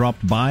Biden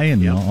dropped by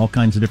and all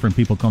kinds of different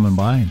people coming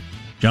by. And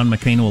John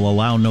McCain will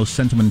allow no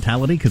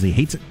sentimentality because he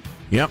hates it.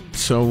 Yep.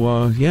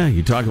 So,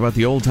 you talk about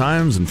the old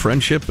times and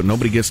friendship, but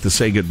nobody gets to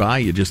say goodbye.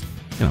 You just,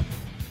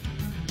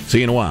 see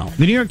you in a while.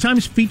 The New York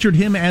Times featured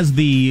him as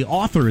the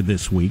author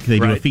this week. They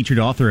do a featured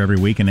author every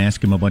week and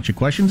ask him a bunch of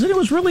questions, and it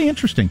was really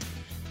interesting.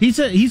 He's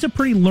a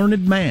pretty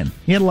learned man.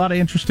 He had a lot of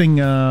interesting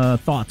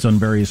thoughts on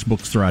various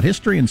books throughout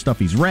history and stuff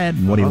he's read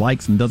and what he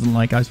likes and doesn't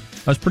like. I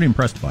was pretty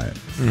impressed by it.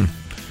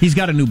 He's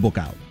got a new book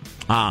out.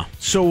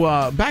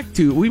 So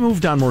we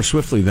moved on more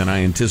swiftly than I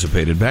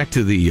anticipated. Back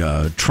to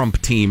the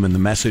Trump team and the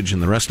message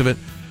and the rest of it.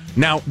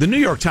 Now, the New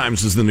York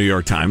Times is the New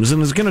York Times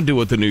and is going to do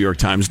what the New York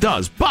Times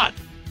does, but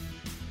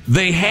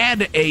they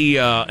had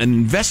an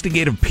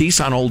investigative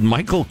piece on old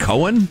Michael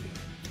Cohen.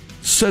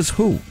 Says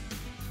who?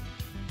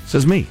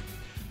 Says me.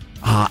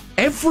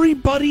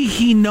 Everybody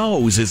he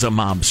knows is a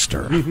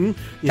mobster. Mm-hmm.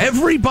 Yeah.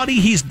 Everybody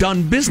he's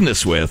done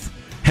business with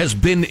has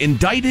been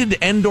indicted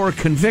and or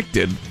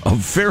convicted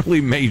of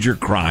fairly major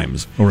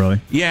crimes. Oh, really?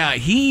 Yeah,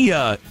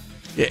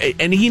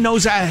 and he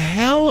knows a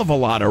hell of a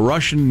lot of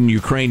Russian and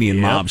Ukrainian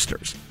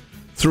mobsters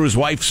through his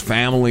wife's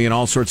family and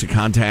all sorts of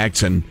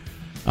contacts. And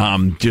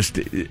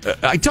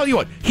I tell you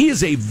what, he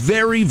is a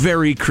very,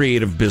 very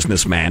creative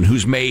businessman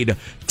who's made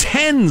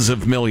tens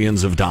of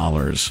millions of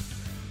dollars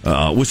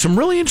with some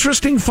really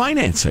interesting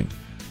financing.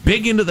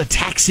 Big into the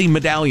taxi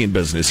medallion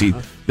business.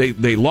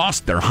 They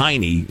lost their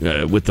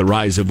hiney with the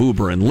rise of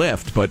Uber and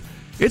Lyft, but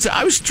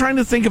I was trying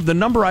to think of the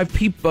number of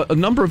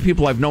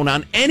people I've known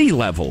on any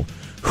level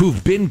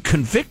who've been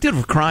convicted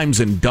of crimes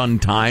and done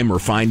time or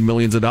fined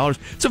millions of dollars.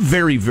 It's a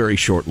very, very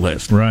short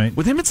list. Right.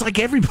 With him, it's like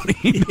everybody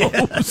he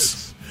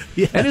knows.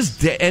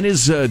 Yes. And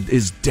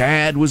his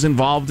dad was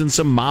involved in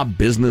some mob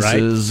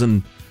businesses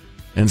and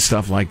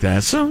stuff like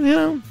that. So,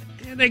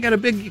 And they got a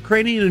big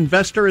Ukrainian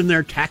investor in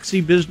their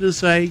taxi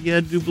business, I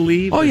do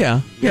believe. Oh,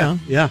 yeah.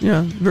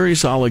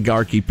 Various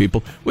oligarchy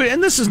people.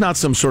 And this is not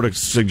some sort of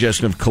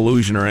suggestion of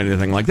collusion or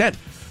anything like that.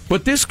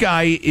 But this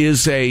guy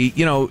is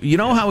you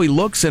know how he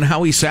looks and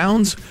how he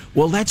sounds?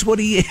 Well, that's what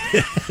he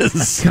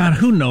is. God,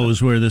 who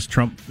knows where this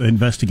Trump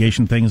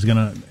investigation thing is going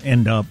to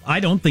end up. I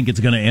don't think it's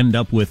going to end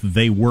up with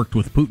they worked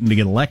with Putin to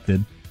get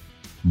elected,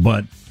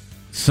 but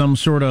some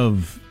sort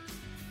of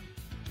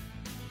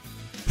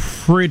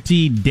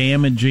pretty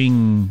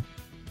damaging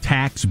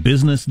tax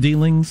business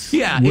dealings.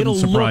 Yeah, it'll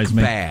look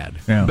bad.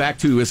 Yeah. Back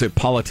to, is it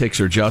politics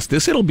or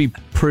justice? It'll be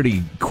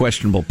pretty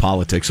questionable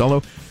politics,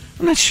 although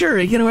I'm not sure.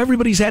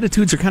 Everybody's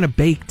attitudes are kind of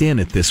baked in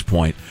at this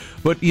point.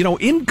 But,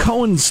 in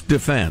Cohen's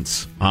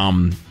defense,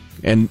 and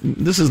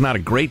this is not a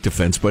great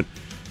defense, but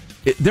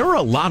there are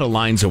a lot of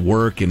lines of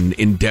work and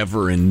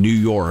endeavor in New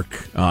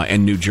York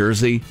and New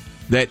Jersey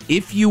that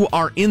if you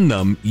are in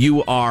them,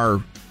 you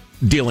are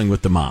dealing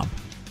with the mob.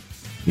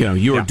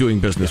 You are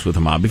doing business with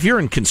the mob. If you're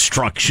in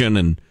construction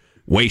and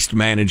waste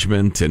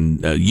management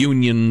and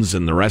unions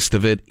and the rest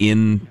of it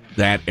in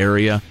that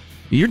area,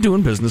 you're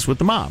doing business with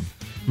the mob,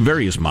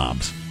 various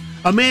mobs.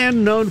 A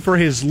man known for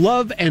his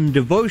love and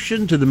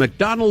devotion to the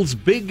McDonald's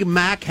Big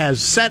Mac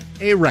has set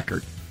a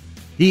record.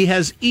 He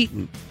has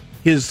eaten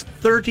his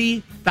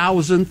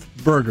 30,000th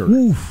burger.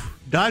 Oof.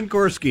 Don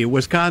Gorski of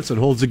Wisconsin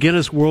holds the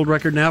Guinness World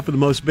Record now for the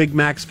most Big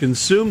Macs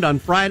consumed. On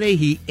Friday,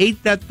 he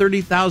ate that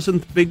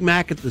 30,000th Big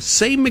Mac at the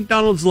same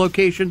McDonald's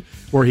location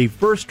where he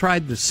first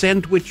tried the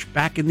sandwich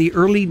back in the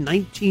early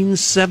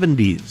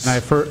 1970s. I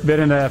bit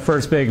into that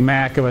first Big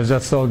Mac. It was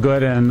just so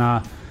good, and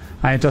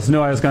I just knew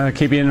I was going to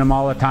keep eating them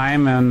all the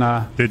time.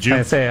 And did you?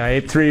 I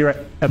ate three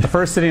at the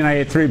first sitting. I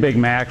ate 3 Big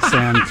Macs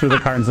and threw the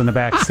cartons in the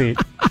back seat.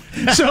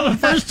 So the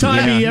first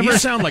time he ever you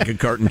sound like a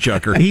carton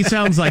chucker. He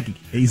sounds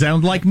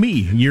like me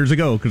years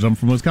ago because I'm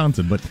from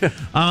Wisconsin. But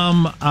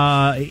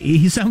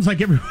he sounds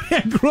like everybody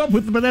I grew up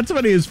with. But that's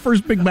funny. His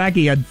first Big Mac,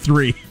 he had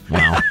 3.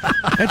 Wow,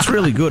 that's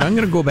really good. I'm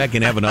going to go back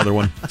and have another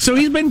one. So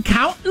he's been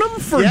counting them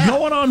for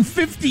going on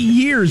 50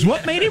 years.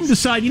 What made him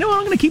decide? You know what?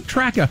 I'm going to keep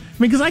track of.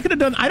 Because I could have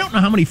done. I don't know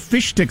how many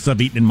fish sticks I've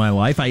eaten in my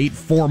life. I ate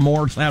 4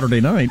 more Saturday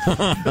night,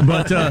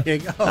 but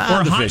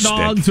or hot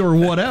dogs or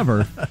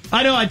whatever.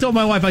 I know. I told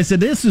my wife. I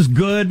said, "This is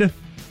good.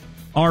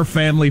 Our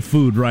family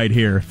food right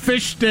here.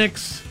 Fish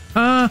sticks."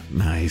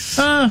 Nice.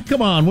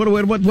 Come on.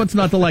 What's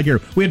not to like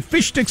here? We had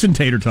fish sticks and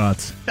tater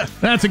tots.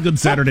 That's a good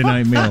Saturday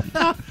night meal.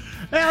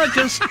 Well,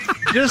 just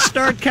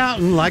start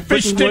counting like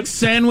fish stick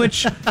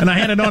sandwich, and I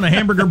had it on a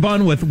hamburger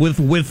bun with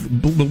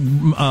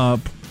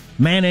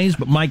mayonnaise,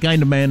 but my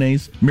kind of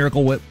mayonnaise,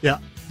 Miracle Whip. Yeah.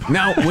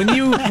 Now, when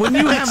you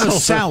have a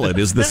salad,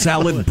 is the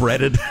salad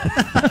breaded?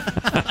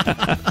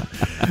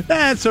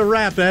 That's a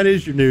wrap. That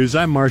is your news.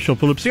 I'm Marshall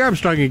Phillips, the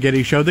Armstrong and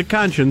Getty Show, the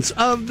conscience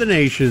of the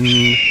nation.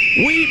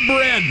 Wheat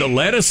bread, the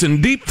lettuce,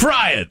 and deep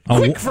fry it.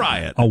 Quick fry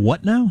it. A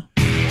what now?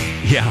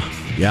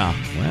 Yeah.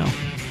 Well,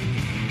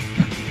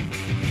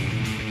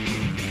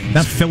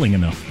 not filling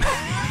enough.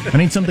 I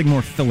need something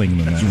more filling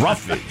than that.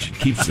 Roughage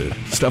keeps the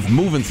stuff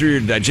moving through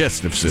your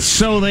digestive system.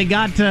 So they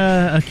got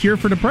a cure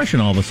for depression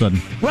all of a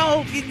sudden.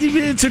 Well,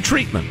 it's a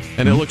treatment,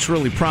 and it looks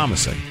really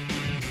promising.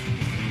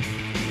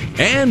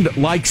 And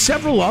like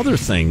several other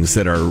things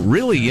that are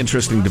really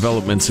interesting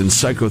developments in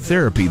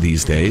psychotherapy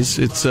these days,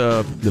 it's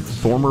the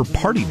former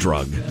party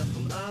drug,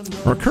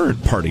 or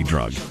current party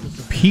drug.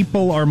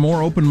 People are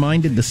more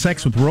open-minded to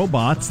sex with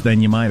robots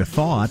than you might have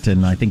thought,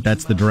 and I think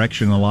that's the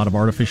direction a lot of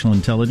artificial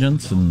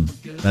intelligence and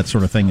that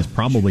sort of thing is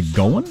probably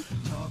going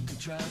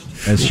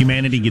as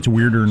humanity gets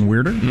weirder and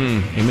weirder.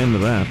 Amen to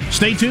that.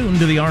 Stay tuned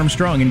to the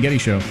Armstrong and Getty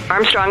Show.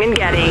 Armstrong and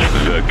Getty.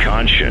 The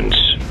conscience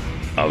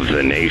of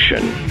the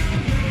nation.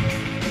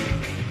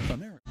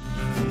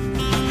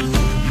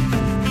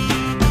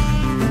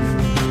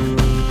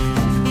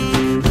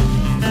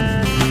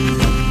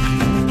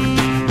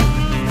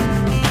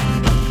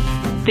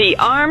 The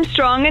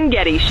Armstrong and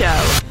Getty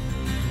Show.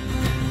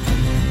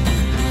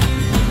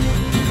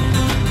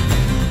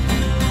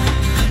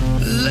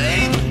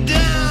 Lay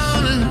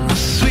down in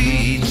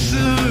sweet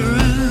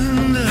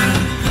surrender.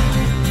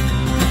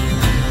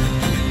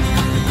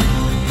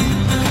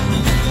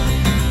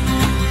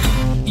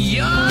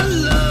 Your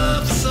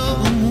love so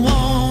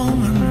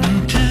warm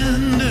and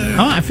tender.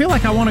 Oh, I feel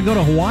like I want to go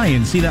to Hawaii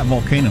and see that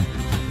volcano.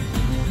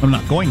 I'm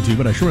not going to,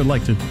 but I sure would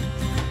like to.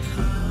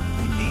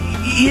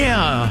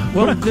 Yeah,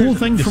 well, what a cool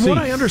thing to see. From what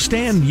I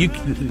understand, you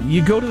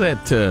go to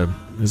that,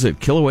 is it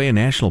Kilauea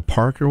National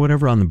Park or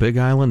whatever on the Big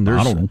Island?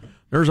 I don't know.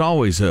 There's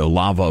always a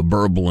lava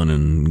burbling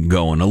and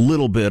going, a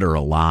little bit or a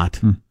lot,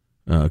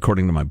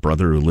 according to my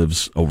brother who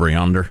lives over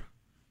yonder.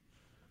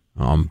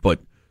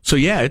 So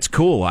yeah, it's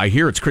cool. I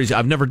hear it's crazy.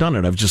 I've never done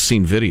it. I've just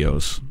seen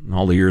videos.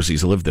 All the years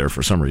he's lived there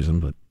for some reason,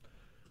 but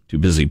too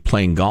busy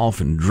playing golf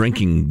and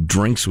drinking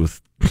drinks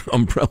with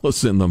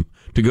umbrellas in them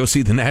to go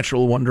see the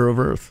natural wonder of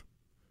Earth.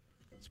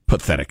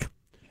 Pathetic.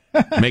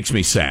 Makes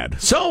me sad.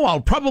 So I'll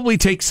probably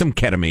take some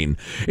ketamine.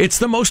 It's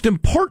the most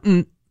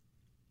important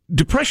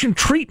depression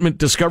treatment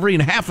discovery in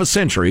half a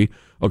century,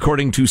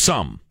 according to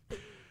some.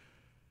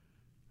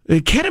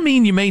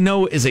 Ketamine, you may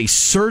know, is a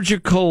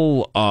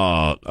surgical,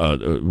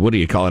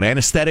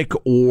 anesthetic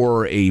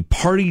or a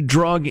party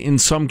drug in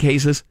some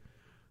cases.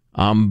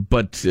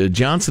 But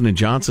Johnson &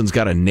 Johnson's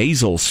got a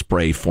nasal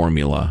spray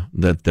formula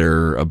that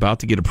they're about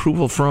to get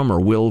approval from, or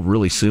will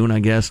really soon, I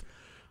guess.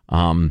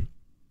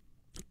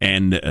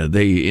 And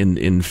they,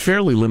 in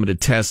fairly limited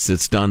tests,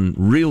 it's done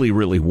really,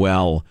 really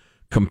well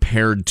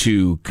compared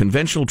to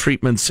conventional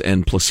treatments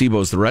and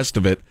placebos, the rest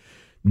of it.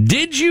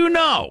 Did you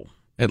know,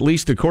 at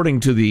least according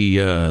to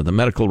the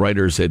medical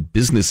writers at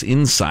Business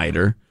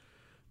Insider,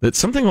 that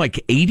something like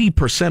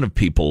 80% of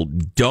people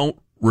don't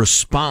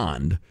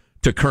respond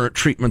to current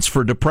treatments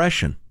for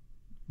depression?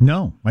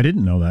 No, I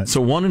didn't know that.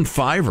 So 1 in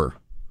 5 or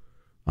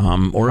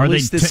at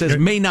least this says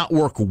may not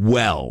work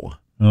well.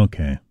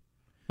 Okay.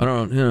 I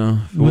don't know,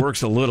 if it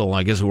works a little,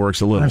 I guess it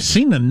works a little. I've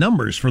seen the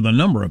numbers for the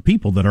number of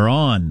people that are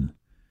on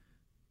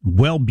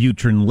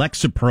Wellbutrin,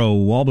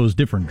 Lexapro, all those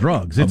different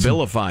drugs.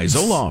 Abilify,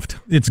 Zoloft.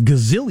 It's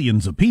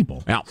gazillions of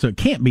people. Yeah. So it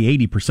can't be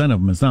 80%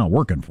 of them is not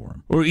working for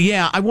them. Well,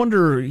 yeah, I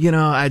wonder,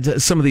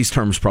 some of these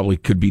terms probably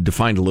could be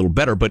defined a little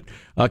better, but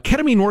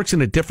ketamine works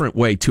in a different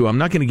way, too. I'm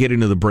not going to get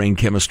into the brain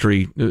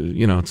chemistry.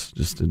 It's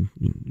just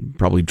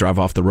probably drive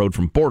off the road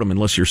from boredom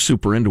unless you're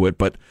super into it,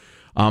 but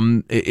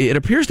it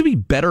appears to be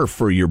better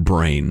for your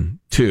brain,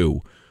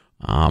 too.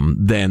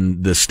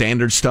 Than the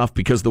standard stuff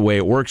because of the way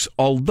it works,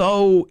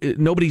 although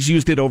nobody's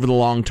used it over the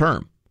long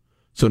term.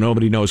 So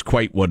nobody knows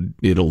quite what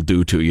it'll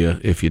do to you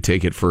if you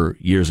take it for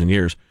years and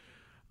years.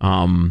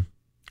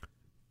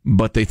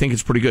 But they think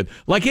it's pretty good.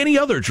 Like any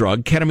other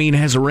drug, ketamine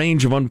has a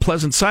range of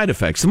unpleasant side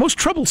effects, the most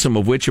troublesome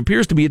of which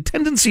appears to be a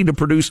tendency to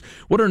produce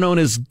what are known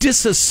as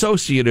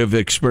dissociative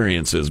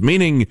experiences,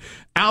 meaning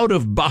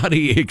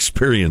out-of-body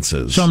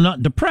experiences. So I'm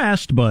not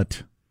depressed,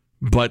 but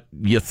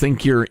you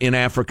think you're in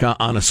Africa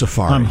on a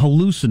safari. I'm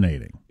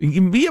hallucinating.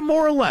 Yeah,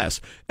 more or less.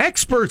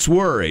 Experts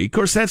worry, of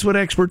course that's what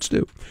experts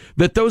do,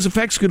 that those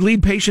effects could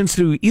lead patients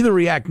to either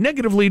react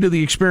negatively to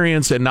the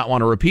experience and not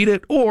want to repeat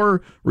it,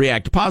 or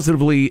react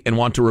positively and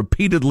want to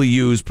repeatedly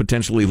use,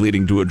 potentially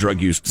leading to a drug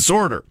use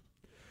disorder.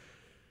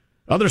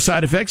 Other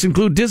side effects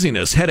include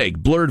dizziness, headache,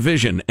 blurred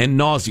vision, and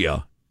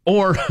nausea,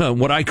 or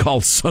what I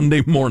call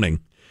Sunday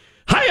morning.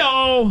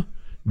 Hi-oh!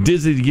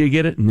 Dizzy, did you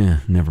get it? Nah,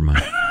 never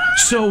mind.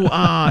 So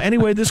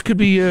anyway, this could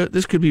be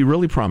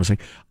really promising.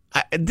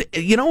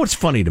 What's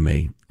funny to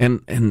me,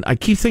 and I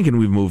keep thinking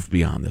we've moved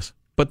beyond this,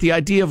 but the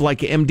idea of like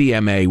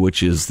MDMA,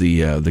 which is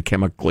the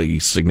chemically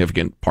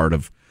significant part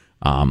of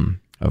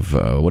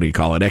what do you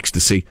call it,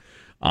 ecstasy,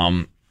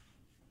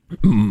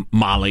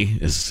 Molly,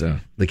 as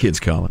the kids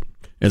call it,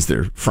 as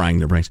they're frying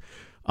their brains,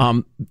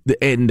 and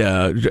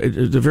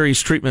the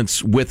various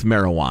treatments with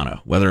marijuana,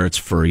 whether it's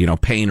for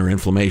pain or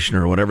inflammation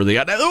or whatever they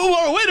got.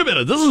 Oh, wait a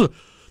minute,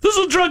 This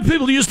is a drug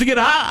people use to get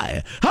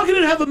high. How can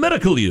it have a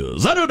medical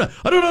use? I don't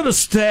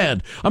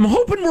understand. I'm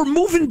hoping we're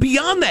moving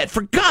beyond that,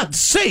 for God's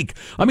sake.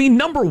 I mean,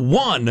 number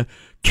one,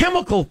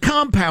 chemical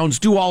compounds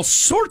do all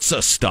sorts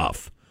of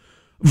stuff.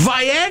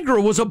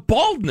 Viagra was a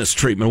baldness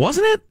treatment,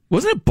 wasn't it?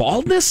 Wasn't it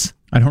baldness?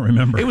 I don't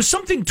remember. It was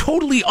something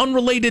totally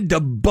unrelated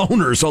to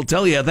boners, I'll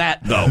tell you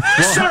that, though.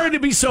 Sorry to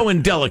be so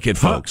indelicate,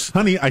 folks.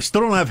 Honey, I still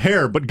don't have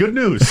hair, but good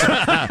news.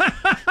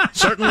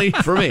 Certainly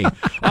for me.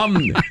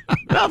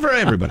 Not for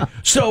everybody.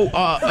 So,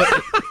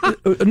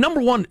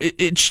 number one,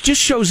 it just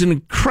shows an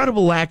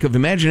incredible lack of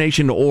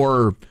imagination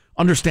or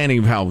understanding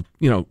of how,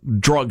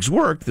 drugs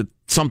work, that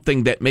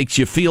something that makes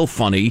you feel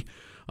funny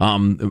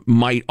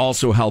might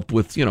also help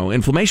with,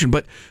 inflammation.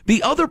 But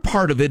the other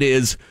part of it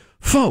is,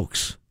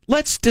 folks,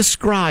 let's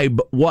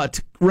describe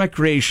what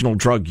recreational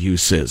drug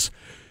use is.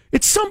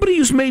 It's somebody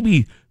who's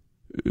maybe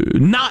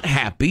not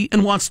happy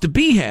and wants to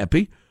be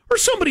happy, or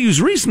somebody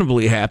who's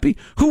reasonably happy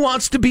who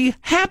wants to be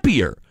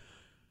happier.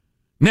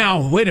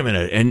 Now, wait a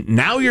minute, and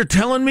now you're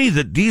telling me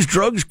that these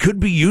drugs could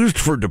be used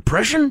for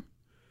depression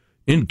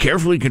in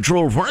carefully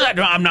controlled form?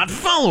 I'm not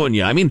following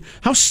you. I mean,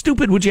 how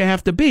stupid would you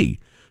have to be?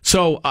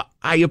 So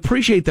I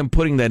appreciate them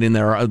putting that in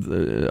their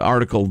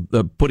article,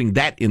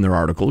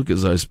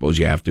 because I suppose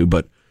you have to,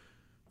 but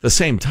at the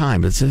same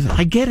time, it says,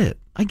 I get it.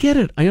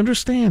 I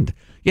understand.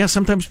 Yeah,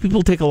 sometimes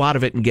people take a lot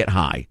of it and get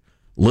high.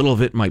 Little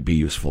of it might be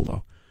useful,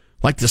 though.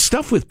 Like the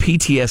stuff with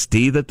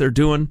PTSD that they're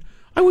doing,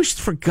 I wish,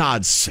 for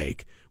God's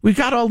sake, we've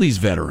got all these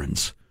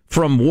veterans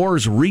from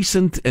wars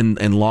recent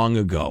and long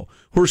ago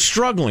who are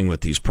struggling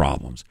with these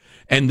problems.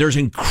 And there's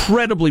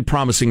incredibly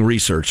promising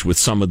research with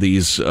some of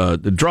these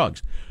the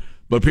drugs.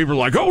 But people are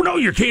like, oh, no,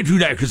 you can't do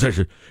that because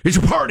it's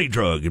a party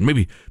drug. And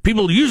maybe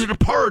people use it at a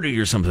party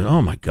or something.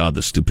 Oh, my God,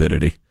 the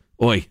stupidity.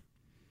 Oi.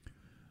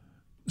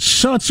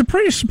 So it's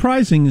pretty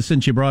surprising,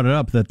 since you brought it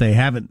up, that they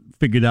haven't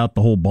figured out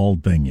the whole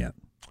bald thing yet.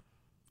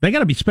 They got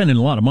to be spending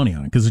a lot of money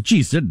on it because,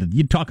 geez,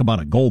 you talk about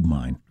a gold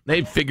mine.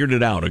 They've figured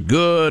it out. A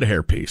good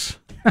hairpiece.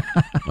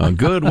 A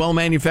good,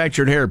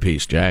 well-manufactured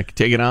hairpiece, Jack.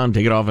 Take it on,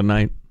 take it off at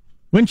night.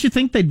 Wouldn't you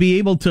think they'd be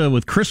able to,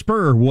 with CRISPR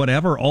or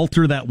whatever,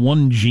 alter that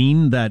one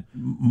gene that,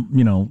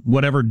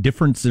 whatever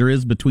difference there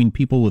is between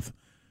people with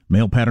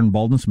male pattern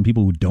baldness and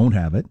people who don't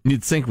have it?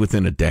 You'd think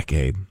within a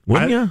decade,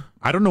 wouldn't you?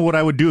 I don't know what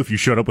I would do if you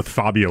showed up with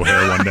Fabio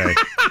hair one day.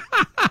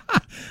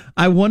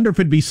 I wonder if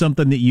it'd be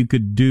something that you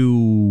could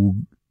do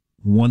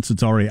once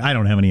it's already. I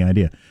don't have any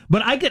idea,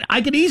 but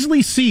I could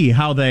easily see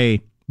how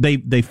they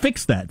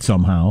fix that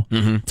somehow.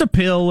 Mm-hmm. It's a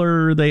pill,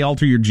 or they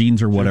alter your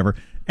genes or whatever,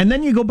 and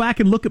then you go back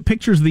and look at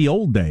pictures of the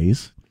old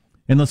days,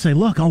 and they'll say,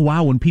 "Look, oh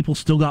wow, when people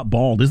still got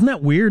bald, isn't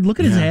that weird? Look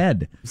at his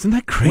head. Isn't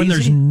that crazy? When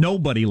there's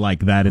nobody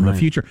like that in the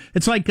future."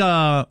 It's like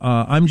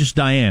I'm Just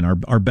Diane,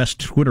 our best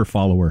Twitter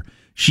follower.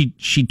 She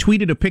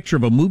tweeted a picture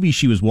of a movie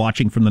she was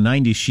watching from the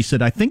 90s. She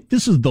said, "I think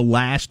this is the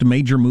last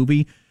major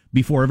movie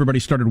before everybody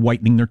started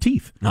whitening their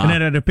teeth. And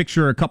it had a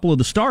picture of a couple of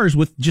the stars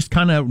with just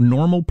kind of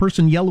normal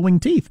person yellowing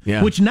teeth,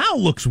 which now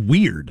looks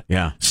weird.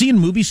 Yeah. Seeing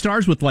movie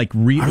stars with like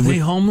real... Are they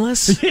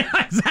homeless? Yeah,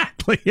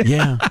 exactly.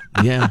 Yeah.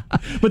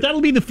 But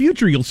that'll be the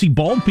future. You'll see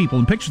bald people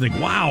in pictures. Think,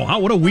 wow,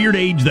 what a weird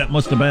age that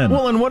must have been.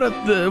 Well, and what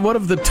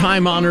of the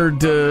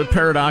time-honored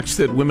paradox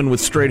that women with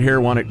straight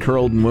hair want it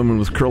curled and women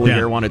with curly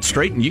hair want it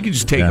straightened? You can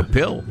just take a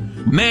pill.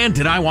 Man,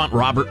 did I want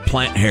Robert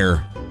Plant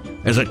hair.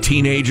 As a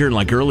teenager and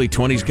like early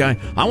 20s guy,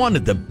 I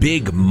wanted the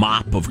big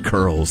mop of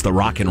curls, the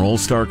rock and roll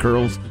star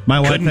curls. My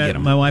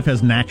wife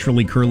has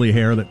naturally curly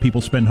hair that people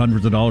spend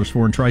hundreds of dollars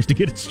for and tries to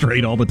get it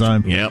straight all the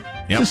time. Yep.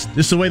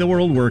 Just the way the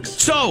world works.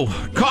 So,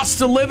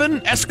 costs of living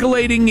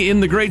escalating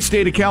in the great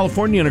state of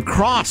California and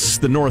across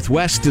the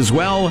Northwest as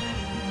well.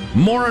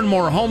 More and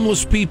more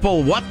homeless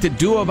people. What to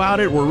do about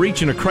it? We're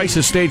reaching a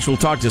crisis stage. We'll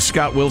talk to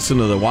Scott Wilson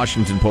of the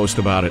Washington Post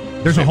about it.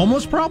 There's a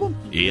homeless problem?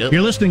 Yep.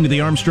 You're listening to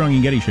the Armstrong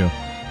and Getty Show.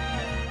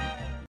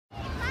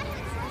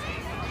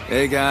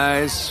 Hey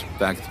guys,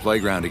 back at the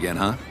playground again,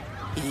 huh?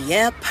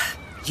 Yep.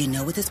 You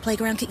know what this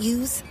playground could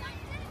use?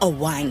 A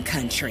wine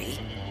country.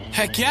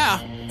 Heck yeah,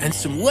 and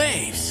some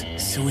waves,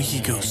 so we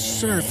could go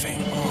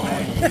surfing. Oh,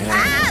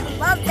 yeah.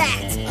 Love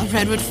that. A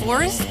redwood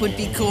forest would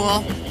be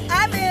cool.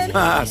 I'm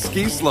in.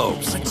 Ski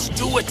slopes. Let's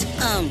do it.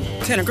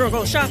 Can a girl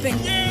go shopping?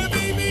 Yeah,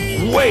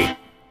 baby. Wait!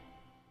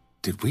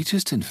 Did we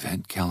just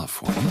invent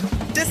California?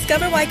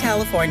 Discover why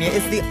California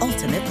is the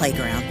ultimate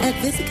playground at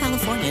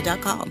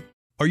visitcalifornia.com.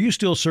 Are you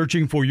still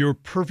searching for your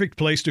perfect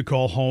place to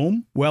call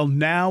home? Well,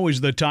 now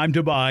is the time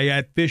to buy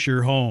at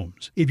Fisher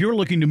Homes. If you're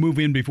looking to move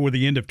in before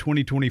the end of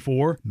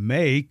 2024,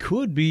 May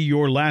could be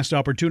your last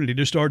opportunity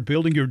to start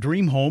building your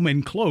dream home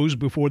and close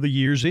before the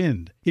year's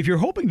end. If you're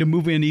hoping to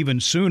move in even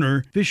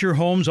sooner, Fisher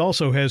Homes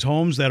also has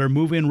homes that are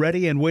move-in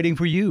ready and waiting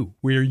for you,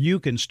 where you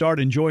can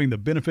start enjoying the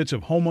benefits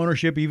of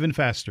homeownership even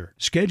faster.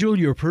 Schedule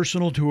your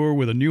personal tour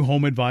with a new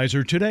home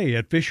advisor today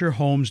at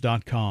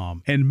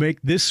FisherHomes.com and make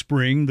this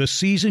spring the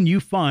season you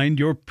find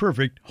your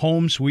perfect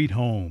home sweet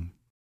home.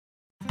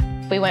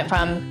 We went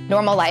from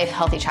normal life,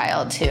 healthy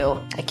child to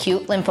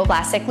acute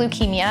lymphoblastic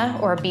leukemia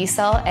or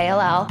B-cell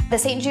ALL. The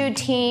St. Jude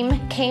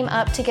team came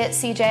up to get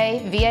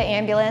CJ via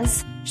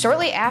ambulance.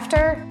 Shortly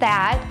after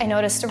that, I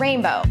noticed a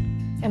rainbow.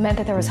 It meant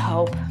that there was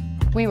hope.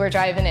 We were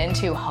driving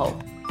into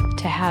hope.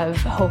 To have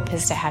hope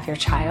is to have your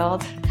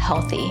child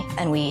healthy,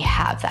 and we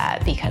have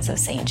that because of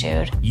St.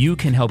 Jude. You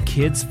can help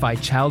kids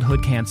fight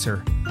childhood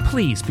cancer.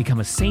 Please become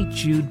a St.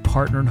 Jude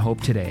Partner in Hope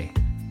today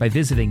by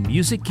visiting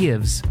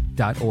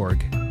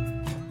musicgives.org.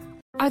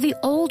 Are the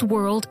old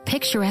world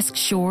picturesque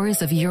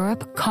shores of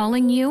Europe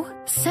calling you?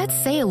 Set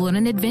sail on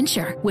an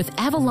adventure with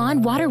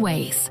Avalon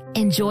Waterways.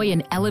 Enjoy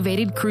an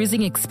elevated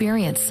cruising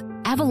experience.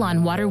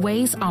 Avalon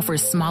Waterways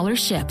offers smaller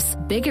ships,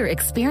 bigger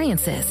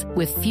experiences,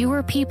 with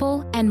fewer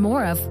people and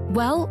more of,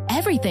 well,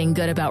 everything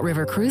good about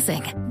river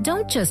cruising.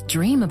 Don't just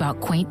dream about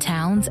quaint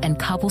towns and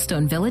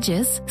cobblestone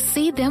villages.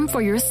 See them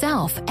for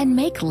yourself and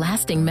make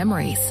lasting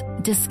memories.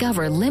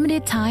 Discover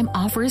limited time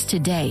offers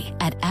today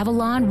at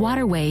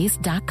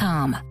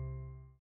AvalonWaterways.com.